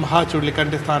ഇപ്പോൾ മഹാ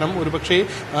ചുഴലിക്കാറ്റിന്റെ സ്ഥാനം. ഒരുപക്ഷെ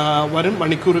വരും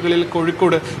മണിക്കൂറുകളിൽ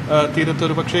കോഴിക്കോട് തീരത്ത്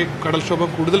ഒരുപക്ഷെ കടൽക്ഷോഭം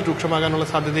കൂടുതൽ രൂക്ഷമാകാനുള്ള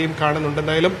സാധ്യതയും കാണുന്നുണ്ട്.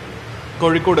 എന്തായാലും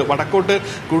കോഴിക്കോട് വടക്കോട്ട്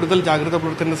കൂടുതൽ ജാഗ്രത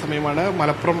പുലർത്തേണ്ട സമയമാണ്.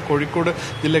 മലപ്പുറം, കോഴിക്കോട്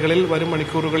ജില്ലകളിൽ വരും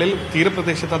മണിക്കൂറുകളിൽ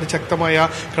തീരപ്രദേശത്ത് അതിശക്തമായ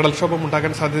കടൽക്ഷോഭം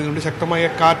ഉണ്ടാകാൻ സാധ്യതയുണ്ട്, ശക്തമായ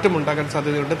കാറ്റും ഉണ്ടാകാൻ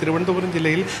സാധ്യതയുണ്ട്. തിരുവനന്തപുരം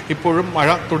ജില്ലയിൽ ഇപ്പോഴും മഴ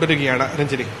തുടരുകയാണ്.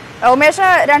 രഞ്ജിനി. ഉമേഷ്,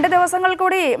 2 ദിവസങ്ങൾ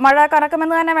കൂടി മഴ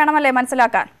കനക്കുമെന്ന് തന്നെ വേണമല്ലേ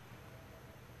മനസ്സിലാക്കാൻ?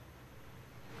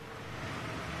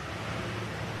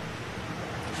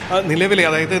 നിലവിലെ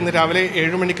അതായത് ഇന്ന് രാവിലെ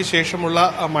 7 മണിക്ക് ശേഷമുള്ള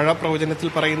മഴ പ്രവചനത്തിൽ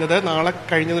പറയുന്നത് നാളെ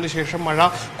കഴിഞ്ഞതിന് ശേഷം മഴ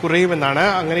കുറയുമെന്നാണ്.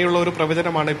 അങ്ങനെയുള്ള ഒരു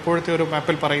പ്രവചനമാണ് ഇപ്പോഴത്തെ ഒരു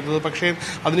മാപ്പിൽ പറയുന്നത്. പക്ഷേ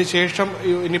അതിനുശേഷം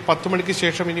ഇനി 10 മണിക്ക്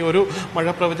ശേഷം ഇനി ഒരു മഴ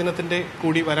പ്രവചനത്തിൻ്റെ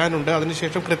കൂടി വരാനുണ്ട്.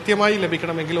 അതിനുശേഷം കൃത്യമായി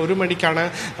ലഭിക്കണമെങ്കിൽ 1 മണിക്കാണ്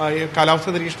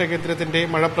കാലാവസ്ഥാ നിരീക്ഷണ കേന്ദ്രത്തിൻ്റെ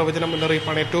മഴ പ്രവചനം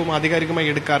മുന്നറിയിപ്പാണ് ഏറ്റവും ആധികാരികമായി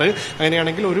എടുക്കാറ്.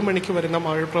 അങ്ങനെയാണെങ്കിൽ 1 മണിക്ക് വരുന്ന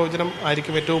മഴ പ്രവചനം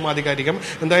ആയിരിക്കും ഏറ്റവും ആധികാരികം.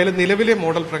 എന്തായാലും നിലവിലെ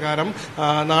മോഡൽ പ്രകാരം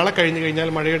നാളെ കഴിഞ്ഞു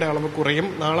കഴിഞ്ഞാൽ മഴയുടെ അളവ് കുറയും.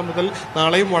 നാളെ മുതൽ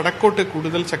നാളെയും വടക്കോട്ട്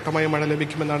കൂടുതൽ ശക്തമായ മഴ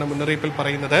ലഭിക്കുമെന്നാണ് മുന്നറിയിപ്പിൽ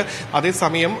പറയുന്നത്.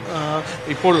 അതേസമയം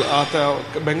ഇപ്പോൾ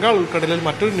ബംഗാൾ ഉൾക്കടലിൽ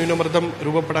മറ്റൊരു ന്യൂനമർദ്ദം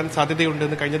രൂപപ്പെടാൻ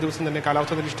സാധ്യതയുണ്ടെന്ന് കഴിഞ്ഞ ദിവസം തന്നെ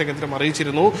കാലാവസ്ഥാ നിരീക്ഷണ കേന്ദ്രം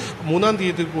അറിയിച്ചിരുന്നു. 3-ാം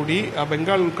തീയതി കൂടി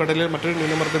ബംഗാൾ ഉൾക്കടലിൽ മറ്റൊരു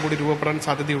ന്യൂനമർദ്ദം കൂടി രൂപപ്പെടാൻ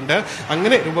സാധ്യതയുണ്ട്.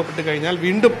 അങ്ങനെ രൂപപ്പെട്ട് കഴിഞ്ഞാൽ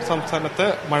വീണ്ടും സംസ്ഥാനത്ത്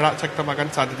മഴ ശക്തമാകാൻ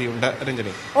സാധ്യതയുണ്ട്.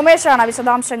 രഞ്ജനി. ഉമേഷാണ്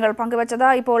വിശദാംശങ്ങൾ പങ്കുവച്ചത്.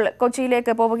 ഇപ്പോൾ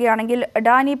കൊച്ചിയിലേക്ക് പോവുകയാണെങ്കിൽ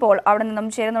ഡാനി പോൾ അവിടെ നിന്നും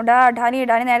ചേരുന്നുണ്ട്. ഡാനി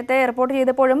നേരത്തെ റിപ്പോർട്ട്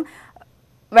ചെയ്തപ്പോഴും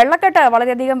വെള്ളക്കെട്ട്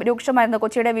വളരെയധികം രൂക്ഷമായിരുന്നു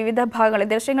കൊച്ചിയുടെ വിവിധ ഭാഗങ്ങളിൽ.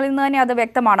 ദൃശ്യങ്ങളിൽ നിന്ന് തന്നെ അത്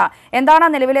വ്യക്തമാണ്. എന്താണ്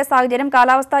നിലവിലെ സാഹചര്യം?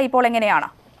 കാലാവസ്ഥ ഇപ്പോൾ എങ്ങനെയാണ്?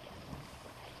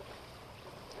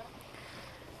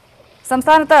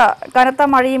 സംസ്ഥാനത്ത് കനത്ത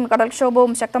മഴയും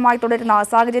കടൽക്ഷോഭവും ശക്തമായി തുടരുന്ന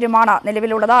സാഹചര്യമാണ്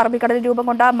നിലവിലുള്ളത്. അറബിക്കടലിൽ രൂപം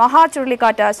കൊണ്ട മഹാ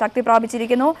ചുഴലിക്കാറ്റ് ശക്തി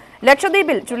പ്രാപിച്ചിരിക്കുന്നു.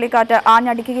 ലക്ഷദ്വീപിൽ ചുഴലിക്കാറ്റ്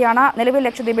ആഞ്ഞടിക്കുകയാണ്. നിലവിൽ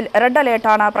ലക്ഷദ്വീപിൽ റെഡ്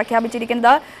അലേർട്ടാണ്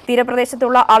പ്രഖ്യാപിച്ചിരിക്കുന്നത്.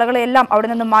 തീരപ്രദേശത്തുള്ള ആളുകളെല്ലാം അവിടെ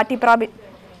നിന്നും മാറ്റി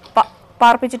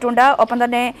പാർപ്പിച്ചിട്ടുണ്ട്. ഒപ്പം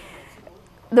തന്നെ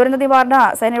ദുരന്ത നിവാരണ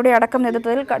സേനയുടെ അടക്കം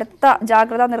നേതൃത്വത്തിൽ കടുത്ത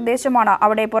ജാഗ്രതാ നിർദ്ദേശമാണ്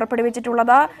അവിടെ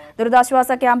പുറപ്പെടുവിച്ചിട്ടുള്ളത്.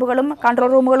 ദുരിതാശ്വാസ ക്യാമ്പുകളും കൺട്രോൾ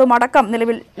റൂമുകളും അടക്കം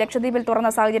നിലവിൽ ലക്ഷദ്വീപിൽ തുറന്ന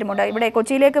സാഹചര്യമുണ്ട്. ഇവിടെ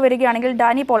കൊച്ചിയിലേക്ക് വരികയാണെങ്കിൽ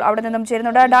ഡാനി പോൾ അവിടെ നിന്നും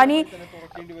ചേരുന്നുണ്ട്. ഡാനി,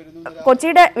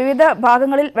 കൊച്ചിയുടെ വിവിധ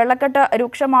ഭാഗങ്ങളിൽ വെള്ളക്കെട്ട്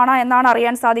രൂക്ഷമാണ് എന്നാണ്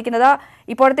അറിയാൻ സാധിക്കുന്നത്.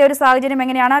 ഇപ്പോഴത്തെ ഒരു സാഹചര്യം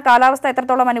എങ്ങനെയാണ്? കാലാവസ്ഥ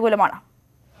എത്രത്തോളം അനുകൂലമാണ്?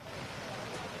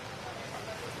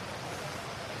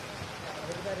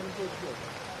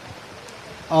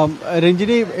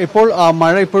 രഞ്ജിനി, ഇപ്പോൾ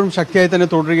മഴ ഇപ്പോഴും ശക്തിയായി തന്നെ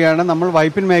തുടരുകയാണ്. നമ്മൾ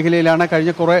വൈപ്പിൻ മേഖലയിലാണ്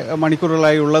കഴിഞ്ഞ കുറേ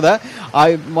മണിക്കൂറുകളായി ഉള്ളത്.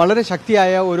 വളരെ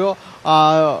ശക്തിയായ ഒരു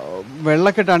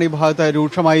വെള്ളക്കെട്ടാണ് ഈ ഭാഗത്ത്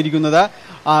രൂക്ഷമായിരിക്കുന്നത്.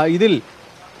 ഇതിൽ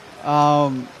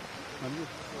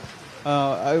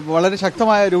വളരെ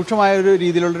രൂക്ഷമായ ഒരു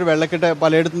രീതിയിലുള്ളൊരു വെള്ളക്കെട്ട്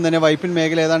പലയിടത്തും തന്നെ വൈപ്പിൻ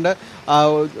മേഖല ഏതാണ്ട്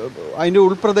അതിൻ്റെ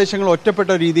ഉൾപ്രദേശങ്ങൾ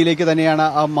ഒറ്റപ്പെട്ട രീതിയിലേക്ക് തന്നെയാണ്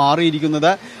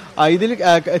മാറിയിരിക്കുന്നത്. ഇതിൽ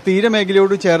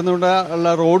തീരമേഖലയോട് ചേർന്നുള്ള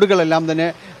റോഡുകളെല്ലാം തന്നെ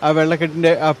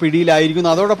വെള്ളക്കെട്ടിൻ്റെ പിടിയിലായിരിക്കുന്നു.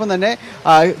 അതോടൊപ്പം തന്നെ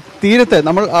തീരത്ത്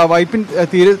നമ്മൾ വൈപ്പിൻ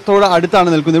തീരത്തോട് അടുത്താണ്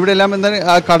നിൽക്കുന്നത്. ഇവിടെ എല്ലാം എന്താണ്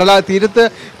തീരത്ത്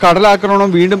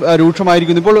കടലാക്രമണം വീണ്ടും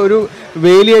രൂക്ഷമായിരിക്കുന്നു. ഇപ്പോൾ ഒരു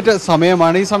വേലിയേറ്റ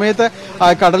സമയമാണ്. ഈ സമയത്ത്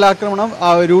കടലാക്രമണം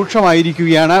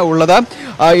രൂക്ഷമായിരിക്കുകയാണ് ഉള്ളത്.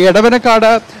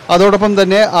 എടവനക്കാട് അതോടൊപ്പം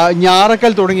തന്നെ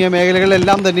ഞാറക്കൽ തുടങ്ങിയ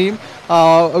മേഖലകളിലെല്ലാം തന്നെയും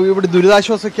ഇവിടെ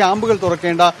ദുരിതാശ്വാസ ക്യാമ്പുകൾ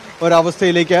തുറക്കേണ്ട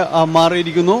ഒരവസ്ഥയിലേക്ക്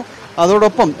മാറിയിരിക്കുന്നു.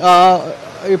 അതോടൊപ്പം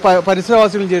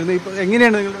പരിസരവാസികളും ചേരുന്നു. ഇപ്പം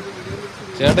എങ്ങനെയാണ് നിങ്ങളുടെ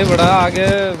ചേട്ടാ? ഇവിടെ ആകെ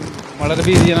വളരെ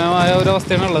ഭീതിജനമായ ഒരു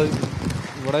അവസ്ഥയാണ് ഉള്ളത്.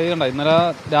 ഇവിടെ ഇന്നലെ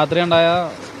രാത്രി ഉണ്ടായ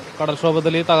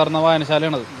കടൽക്ഷോഭത്തിൽ തകർന്ന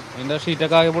വായനശാലയാണത്. അതിൻ്റെ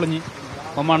ഷീറ്റൊക്കെ ആകെ പൊളിഞ്ഞ്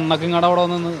അപ്പം മണ്ണൊക്കെ ഇങ്ങോട്ട് അവിടെ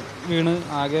നിന്ന് വീണ്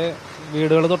ആകെ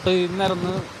വീടുകൾ തൊട്ട്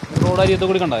നിരന്ന് റോഡ് അരിയത്ത്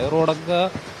കൂടി കണ്ടായി. റോഡൊക്കെ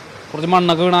കുറച്ച്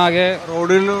മണ്ണൊക്കെ വീണ് ആകെ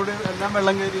റോഡിലൂടെ എല്ലാം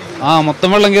വെള്ളം കയറി മൊത്തം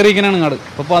വെള്ളം കയറിയിരിക്കണാണ് ഇങ്ങോട്ട്.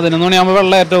 ഇപ്പോൾ 11 മണിയാകുമ്പോൾ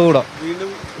വെള്ളം ഏറ്റവും കൂടെ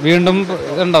വീണ്ടും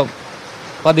ഉണ്ടാവും.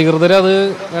 അപ്പം അധികൃതർ അത്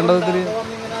വേണ്ട വിധത്തിൽ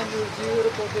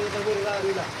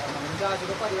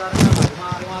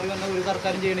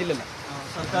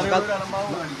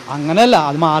അങ്ങനെയല്ല,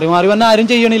 അത് മാറി വന്ന ആരും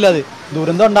ചെയ്യണില്ല. അത്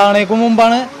ദുരന്തം ഉണ്ടാകണേക്കും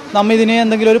മുമ്പാണ് നമ്മ ഇതിന്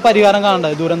എന്തെങ്കിലും ഒരു പരിഹാരം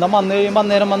കാണേണ്ടത്. ദുരന്തം വന്നു കഴിയുമ്പോൾ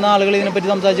അന്നേരം വന്ന ആളുകൾ ഇതിനെപ്പറ്റി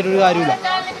സംസാരിച്ചിട്ടൊരു കാര്യമില്ല.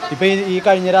 ഇപ്പം ഈ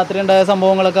കഴിഞ്ഞ രാത്രി ഉണ്ടായ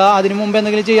സംഭവങ്ങളൊക്കെ അതിന് മുമ്പ്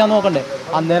എന്തെങ്കിലും ചെയ്യാൻ നോക്കണ്ടേ?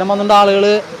 അന്നേരം വന്നിട്ട് ആളുകൾ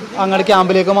അങ്ങോട്ട്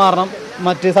ക്യാമ്പിലേക്ക് മാറണം,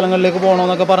 മറ്റ് സ്ഥലങ്ങളിലേക്ക്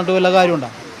പോകണമെന്നൊക്കെ പറഞ്ഞിട്ട് വല്ല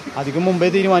കാര്യമുണ്ടാകും. അതിന് മുമ്പേ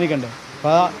തീരുമാനിക്കണ്ടേ?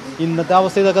 അപ്പോൾ ഇന്നത്തെ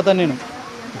അവസ്ഥ ഇതൊക്കെ തന്നെയാണ്.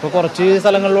 ഇപ്പോൾ കുറച്ച്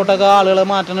സ്ഥലങ്ങളിലോട്ടൊക്കെ ആളുകളെ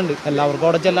മാറ്റുന്നുണ്ട്. എല്ലാവർക്കും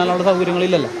അവിടെ ചെല്ലാനുള്ള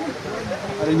സൗകര്യങ്ങളില്ലല്ലോ.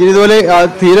 ഇതുപോലെ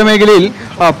തീരമേഖലയിൽ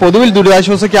പൊതുവിൽ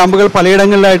ദുരിതാശ്വാസ ക്യാമ്പുകൾ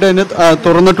പലയിടങ്ങളിലായിട്ട് തന്നെ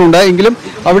തുറന്നിട്ടുണ്ട്. എങ്കിലും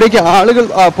അവിടേക്ക് ആളുകൾ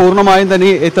പൂർണ്ണമായും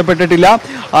തന്നെ എത്തപ്പെട്ടിട്ടില്ല.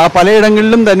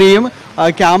 പലയിടങ്ങളിലും തന്നെയും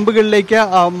ക്യാമ്പുകളിലേക്ക്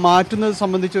മാറ്റുന്നത്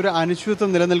സംബന്ധിച്ചൊരു അനിശ്ചിതത്വം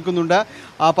നിലനിൽക്കുന്നുണ്ട്.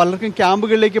 പലർക്കും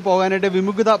ക്യാമ്പുകളിലേക്ക് പോകാനായിട്ട്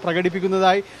വിമുഖത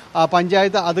പ്രകടിപ്പിക്കുന്നതായി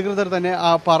പഞ്ചായത്ത് അധികൃതർ തന്നെ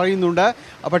പറയുന്നുണ്ട്.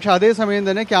 പക്ഷേ അതേസമയം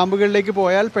തന്നെ ക്യാമ്പുകളിലേക്ക്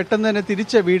പോയാൽ പെട്ടെന്ന് തന്നെ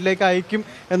തിരിച്ച് വീട്ടിലേക്ക് അയക്കും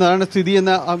എന്നതാണ് സ്ഥിതി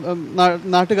എന്ന്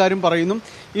നാട്ടുകാരും പറയുന്നു.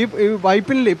 ഈ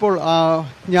വൈപ്പിനിൽ ഇപ്പോൾ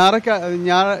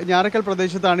ഞാറക്കൽ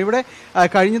പ്രദേശത്താണ്. ഇവിടെ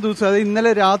കഴിഞ്ഞ ദിവസം അതായത്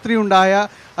ഇന്നലെ രാത്രി ഉണ്ടായ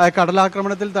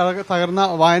കടലാക്രമണത്തിൽ തകർന്ന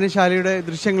വായനശാലയുടെ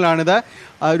ദൃശ്യങ്ങളാണിത്.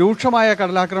 രൂക്ഷമായ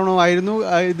കടലാക്രമണമായിരുന്നു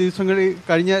ദിവസങ്ങളിൽ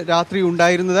കഴിഞ്ഞ രാത്രി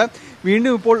ഉണ്ടായിരുന്നത്.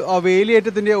 വീണ്ടും ഇപ്പോൾ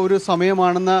വേലിയേറ്റത്തിൻ്റെ ഒരു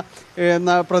സമയമാണെന്ന്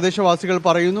പ്രദേശവാസികൾ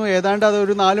പറയുന്നു. ഏതാണ്ട് അത്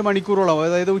ഒരു 4 മണിക്കൂറോളം,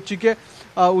 അതായത്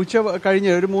ഉച്ച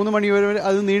കഴിഞ്ഞ് ഒരു 3 മണി വരെ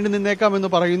അത് നീണ്ടു നിന്നേക്കാമെന്ന്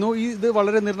പറയുന്നു. ഇത്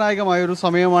വളരെ നിർണായകമായ ഒരു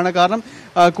സമയമാണ്. കാരണം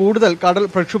കൂടുതൽ കടൽ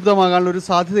പ്രക്ഷുബ്ധമാകാനുള്ള ഒരു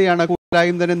സാധ്യതയാണ്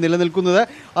കൂടുതലായും തന്നെ നിലനിൽക്കുന്നത്.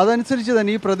 അതനുസരിച്ച്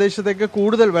തന്നെ ഈ പ്രദേശത്തേക്ക്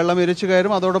കൂടുതൽ വെള്ളം ഇരച്ചു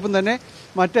കയറും. അതോടൊപ്പം തന്നെ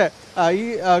മറ്റ് ഈ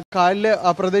കായലിലെ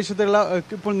പ്രദേശത്തുള്ള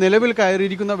ഇപ്പോൾ നിലവിൽ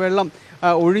കയറിയിരിക്കുന്ന വെള്ളം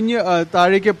ഒഴിഞ്ഞ്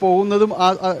താഴേക്ക് പോകുന്നതും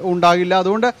ഉണ്ടാകില്ല.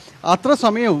 അതുകൊണ്ട് അത്ര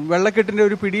സമയവും വെള്ളക്കെട്ടിൻ്റെ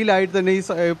ഒരു പിടിയിലായിട്ട് തന്നെ ഈ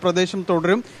പ്രദേശം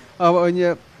തുടരും.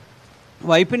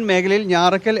 വൈപ്പിൻ മേഖലയിൽ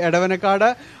ഞാറക്കൽ, എടവനക്കാട്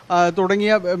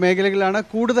തുടങ്ങിയ മേഖലകളിലാണ്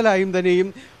കൂടുതലായും തന്നെയും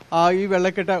ഈ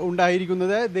വെള്ളക്കെട്ട്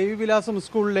ഉണ്ടായിരിക്കുന്നത്. ദേവിവിലാസം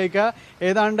സ്കൂളിലേക്ക്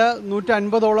ഏതാണ്ട്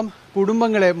 150ഓളം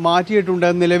കുടുംബങ്ങളെ മാറ്റിയിട്ടുണ്ട്.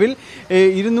 നിലവിൽ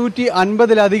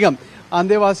 250ലധികം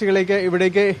അന്തേവാസികളേക്ക്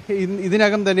ഇവിടേക്ക്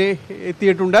ഇതിനകം തന്നെ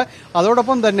എത്തിയിട്ടുണ്ട്.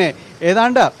 അതോടൊപ്പം തന്നെ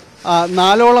ഏതാണ്ട്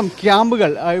 4ഓളം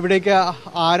ക്യാമ്പുകൾ ഇവിടേക്ക്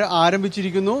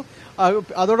ആരംഭിച്ചിരിക്കുന്നു.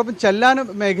 അതോടൊപ്പം ചെല്ലാനം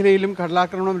മേഖലയിലും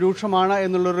കടലാക്രമണം രൂക്ഷമാണ്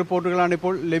എന്നുള്ള റിപ്പോർട്ടുകളാണ്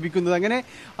ഇപ്പോൾ ലഭിക്കുന്നത്. അങ്ങനെ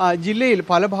ജില്ലയിൽ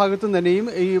പല ഭാഗത്തും തന്നെയും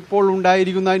ഇപ്പോൾ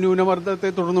ഉണ്ടായിരിക്കുന്ന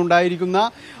ന്യൂനമർദ്ദത്തെ തുടർന്നുണ്ടായിരിക്കുന്ന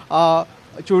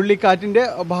ചുഴലിക്കാറ്റിൻ്റെ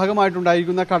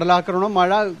ഭാഗമായിട്ടുണ്ടായിരിക്കുന്ന കടലാക്രമണം,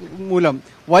 മഴ മൂലം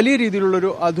വലിയ രീതിയിലുള്ളൊരു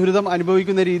ദുരിതം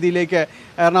അനുഭവിക്കുന്ന രീതിയിലേക്ക്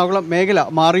എറണാകുളം മേഖല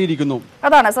മാറിയിരിക്കുന്നു.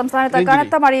 അതാണ് സംസ്ഥാനത്ത്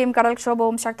കനത്ത മഴയും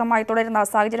കടൽക്ഷോഭവും ശക്തമായി തുടരുന്ന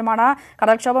സാഹചര്യമാണ്.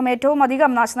 കടൽക്ഷോഭം ഏറ്റവും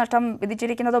അധികം നാശനഷ്ടം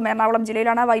വിധിച്ചിരിക്കുന്നതും എറണാകുളം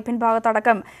ജില്ലയിലാണ്. വൈപ്പിൻ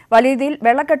ഭാഗത്തടക്കം വലിയ രീതിയിൽ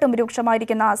വെള്ളക്കെട്ടും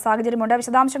രൂക്ഷമായിരിക്കുന്ന സാഹചര്യമുണ്ട്.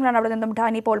 വിശദാംശങ്ങളാണ് അവിടെ നിന്നും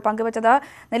ധാനി ഇപ്പോൾ പങ്കുവച്ചത്.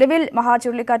 നിലവിൽ മഹാ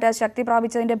ചുഴലിക്കാറ്റ് ശക്തി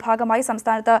പ്രാപിച്ചതിന്റെ ഭാഗമായി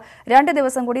സംസ്ഥാനത്ത് 2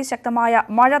 ദിവസം കൂടി ശക്തമായ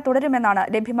മഴ തുടരുമെന്നാണ്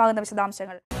ലഭ്യമാകുന്ന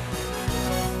വിശദാംശങ്ങൾ.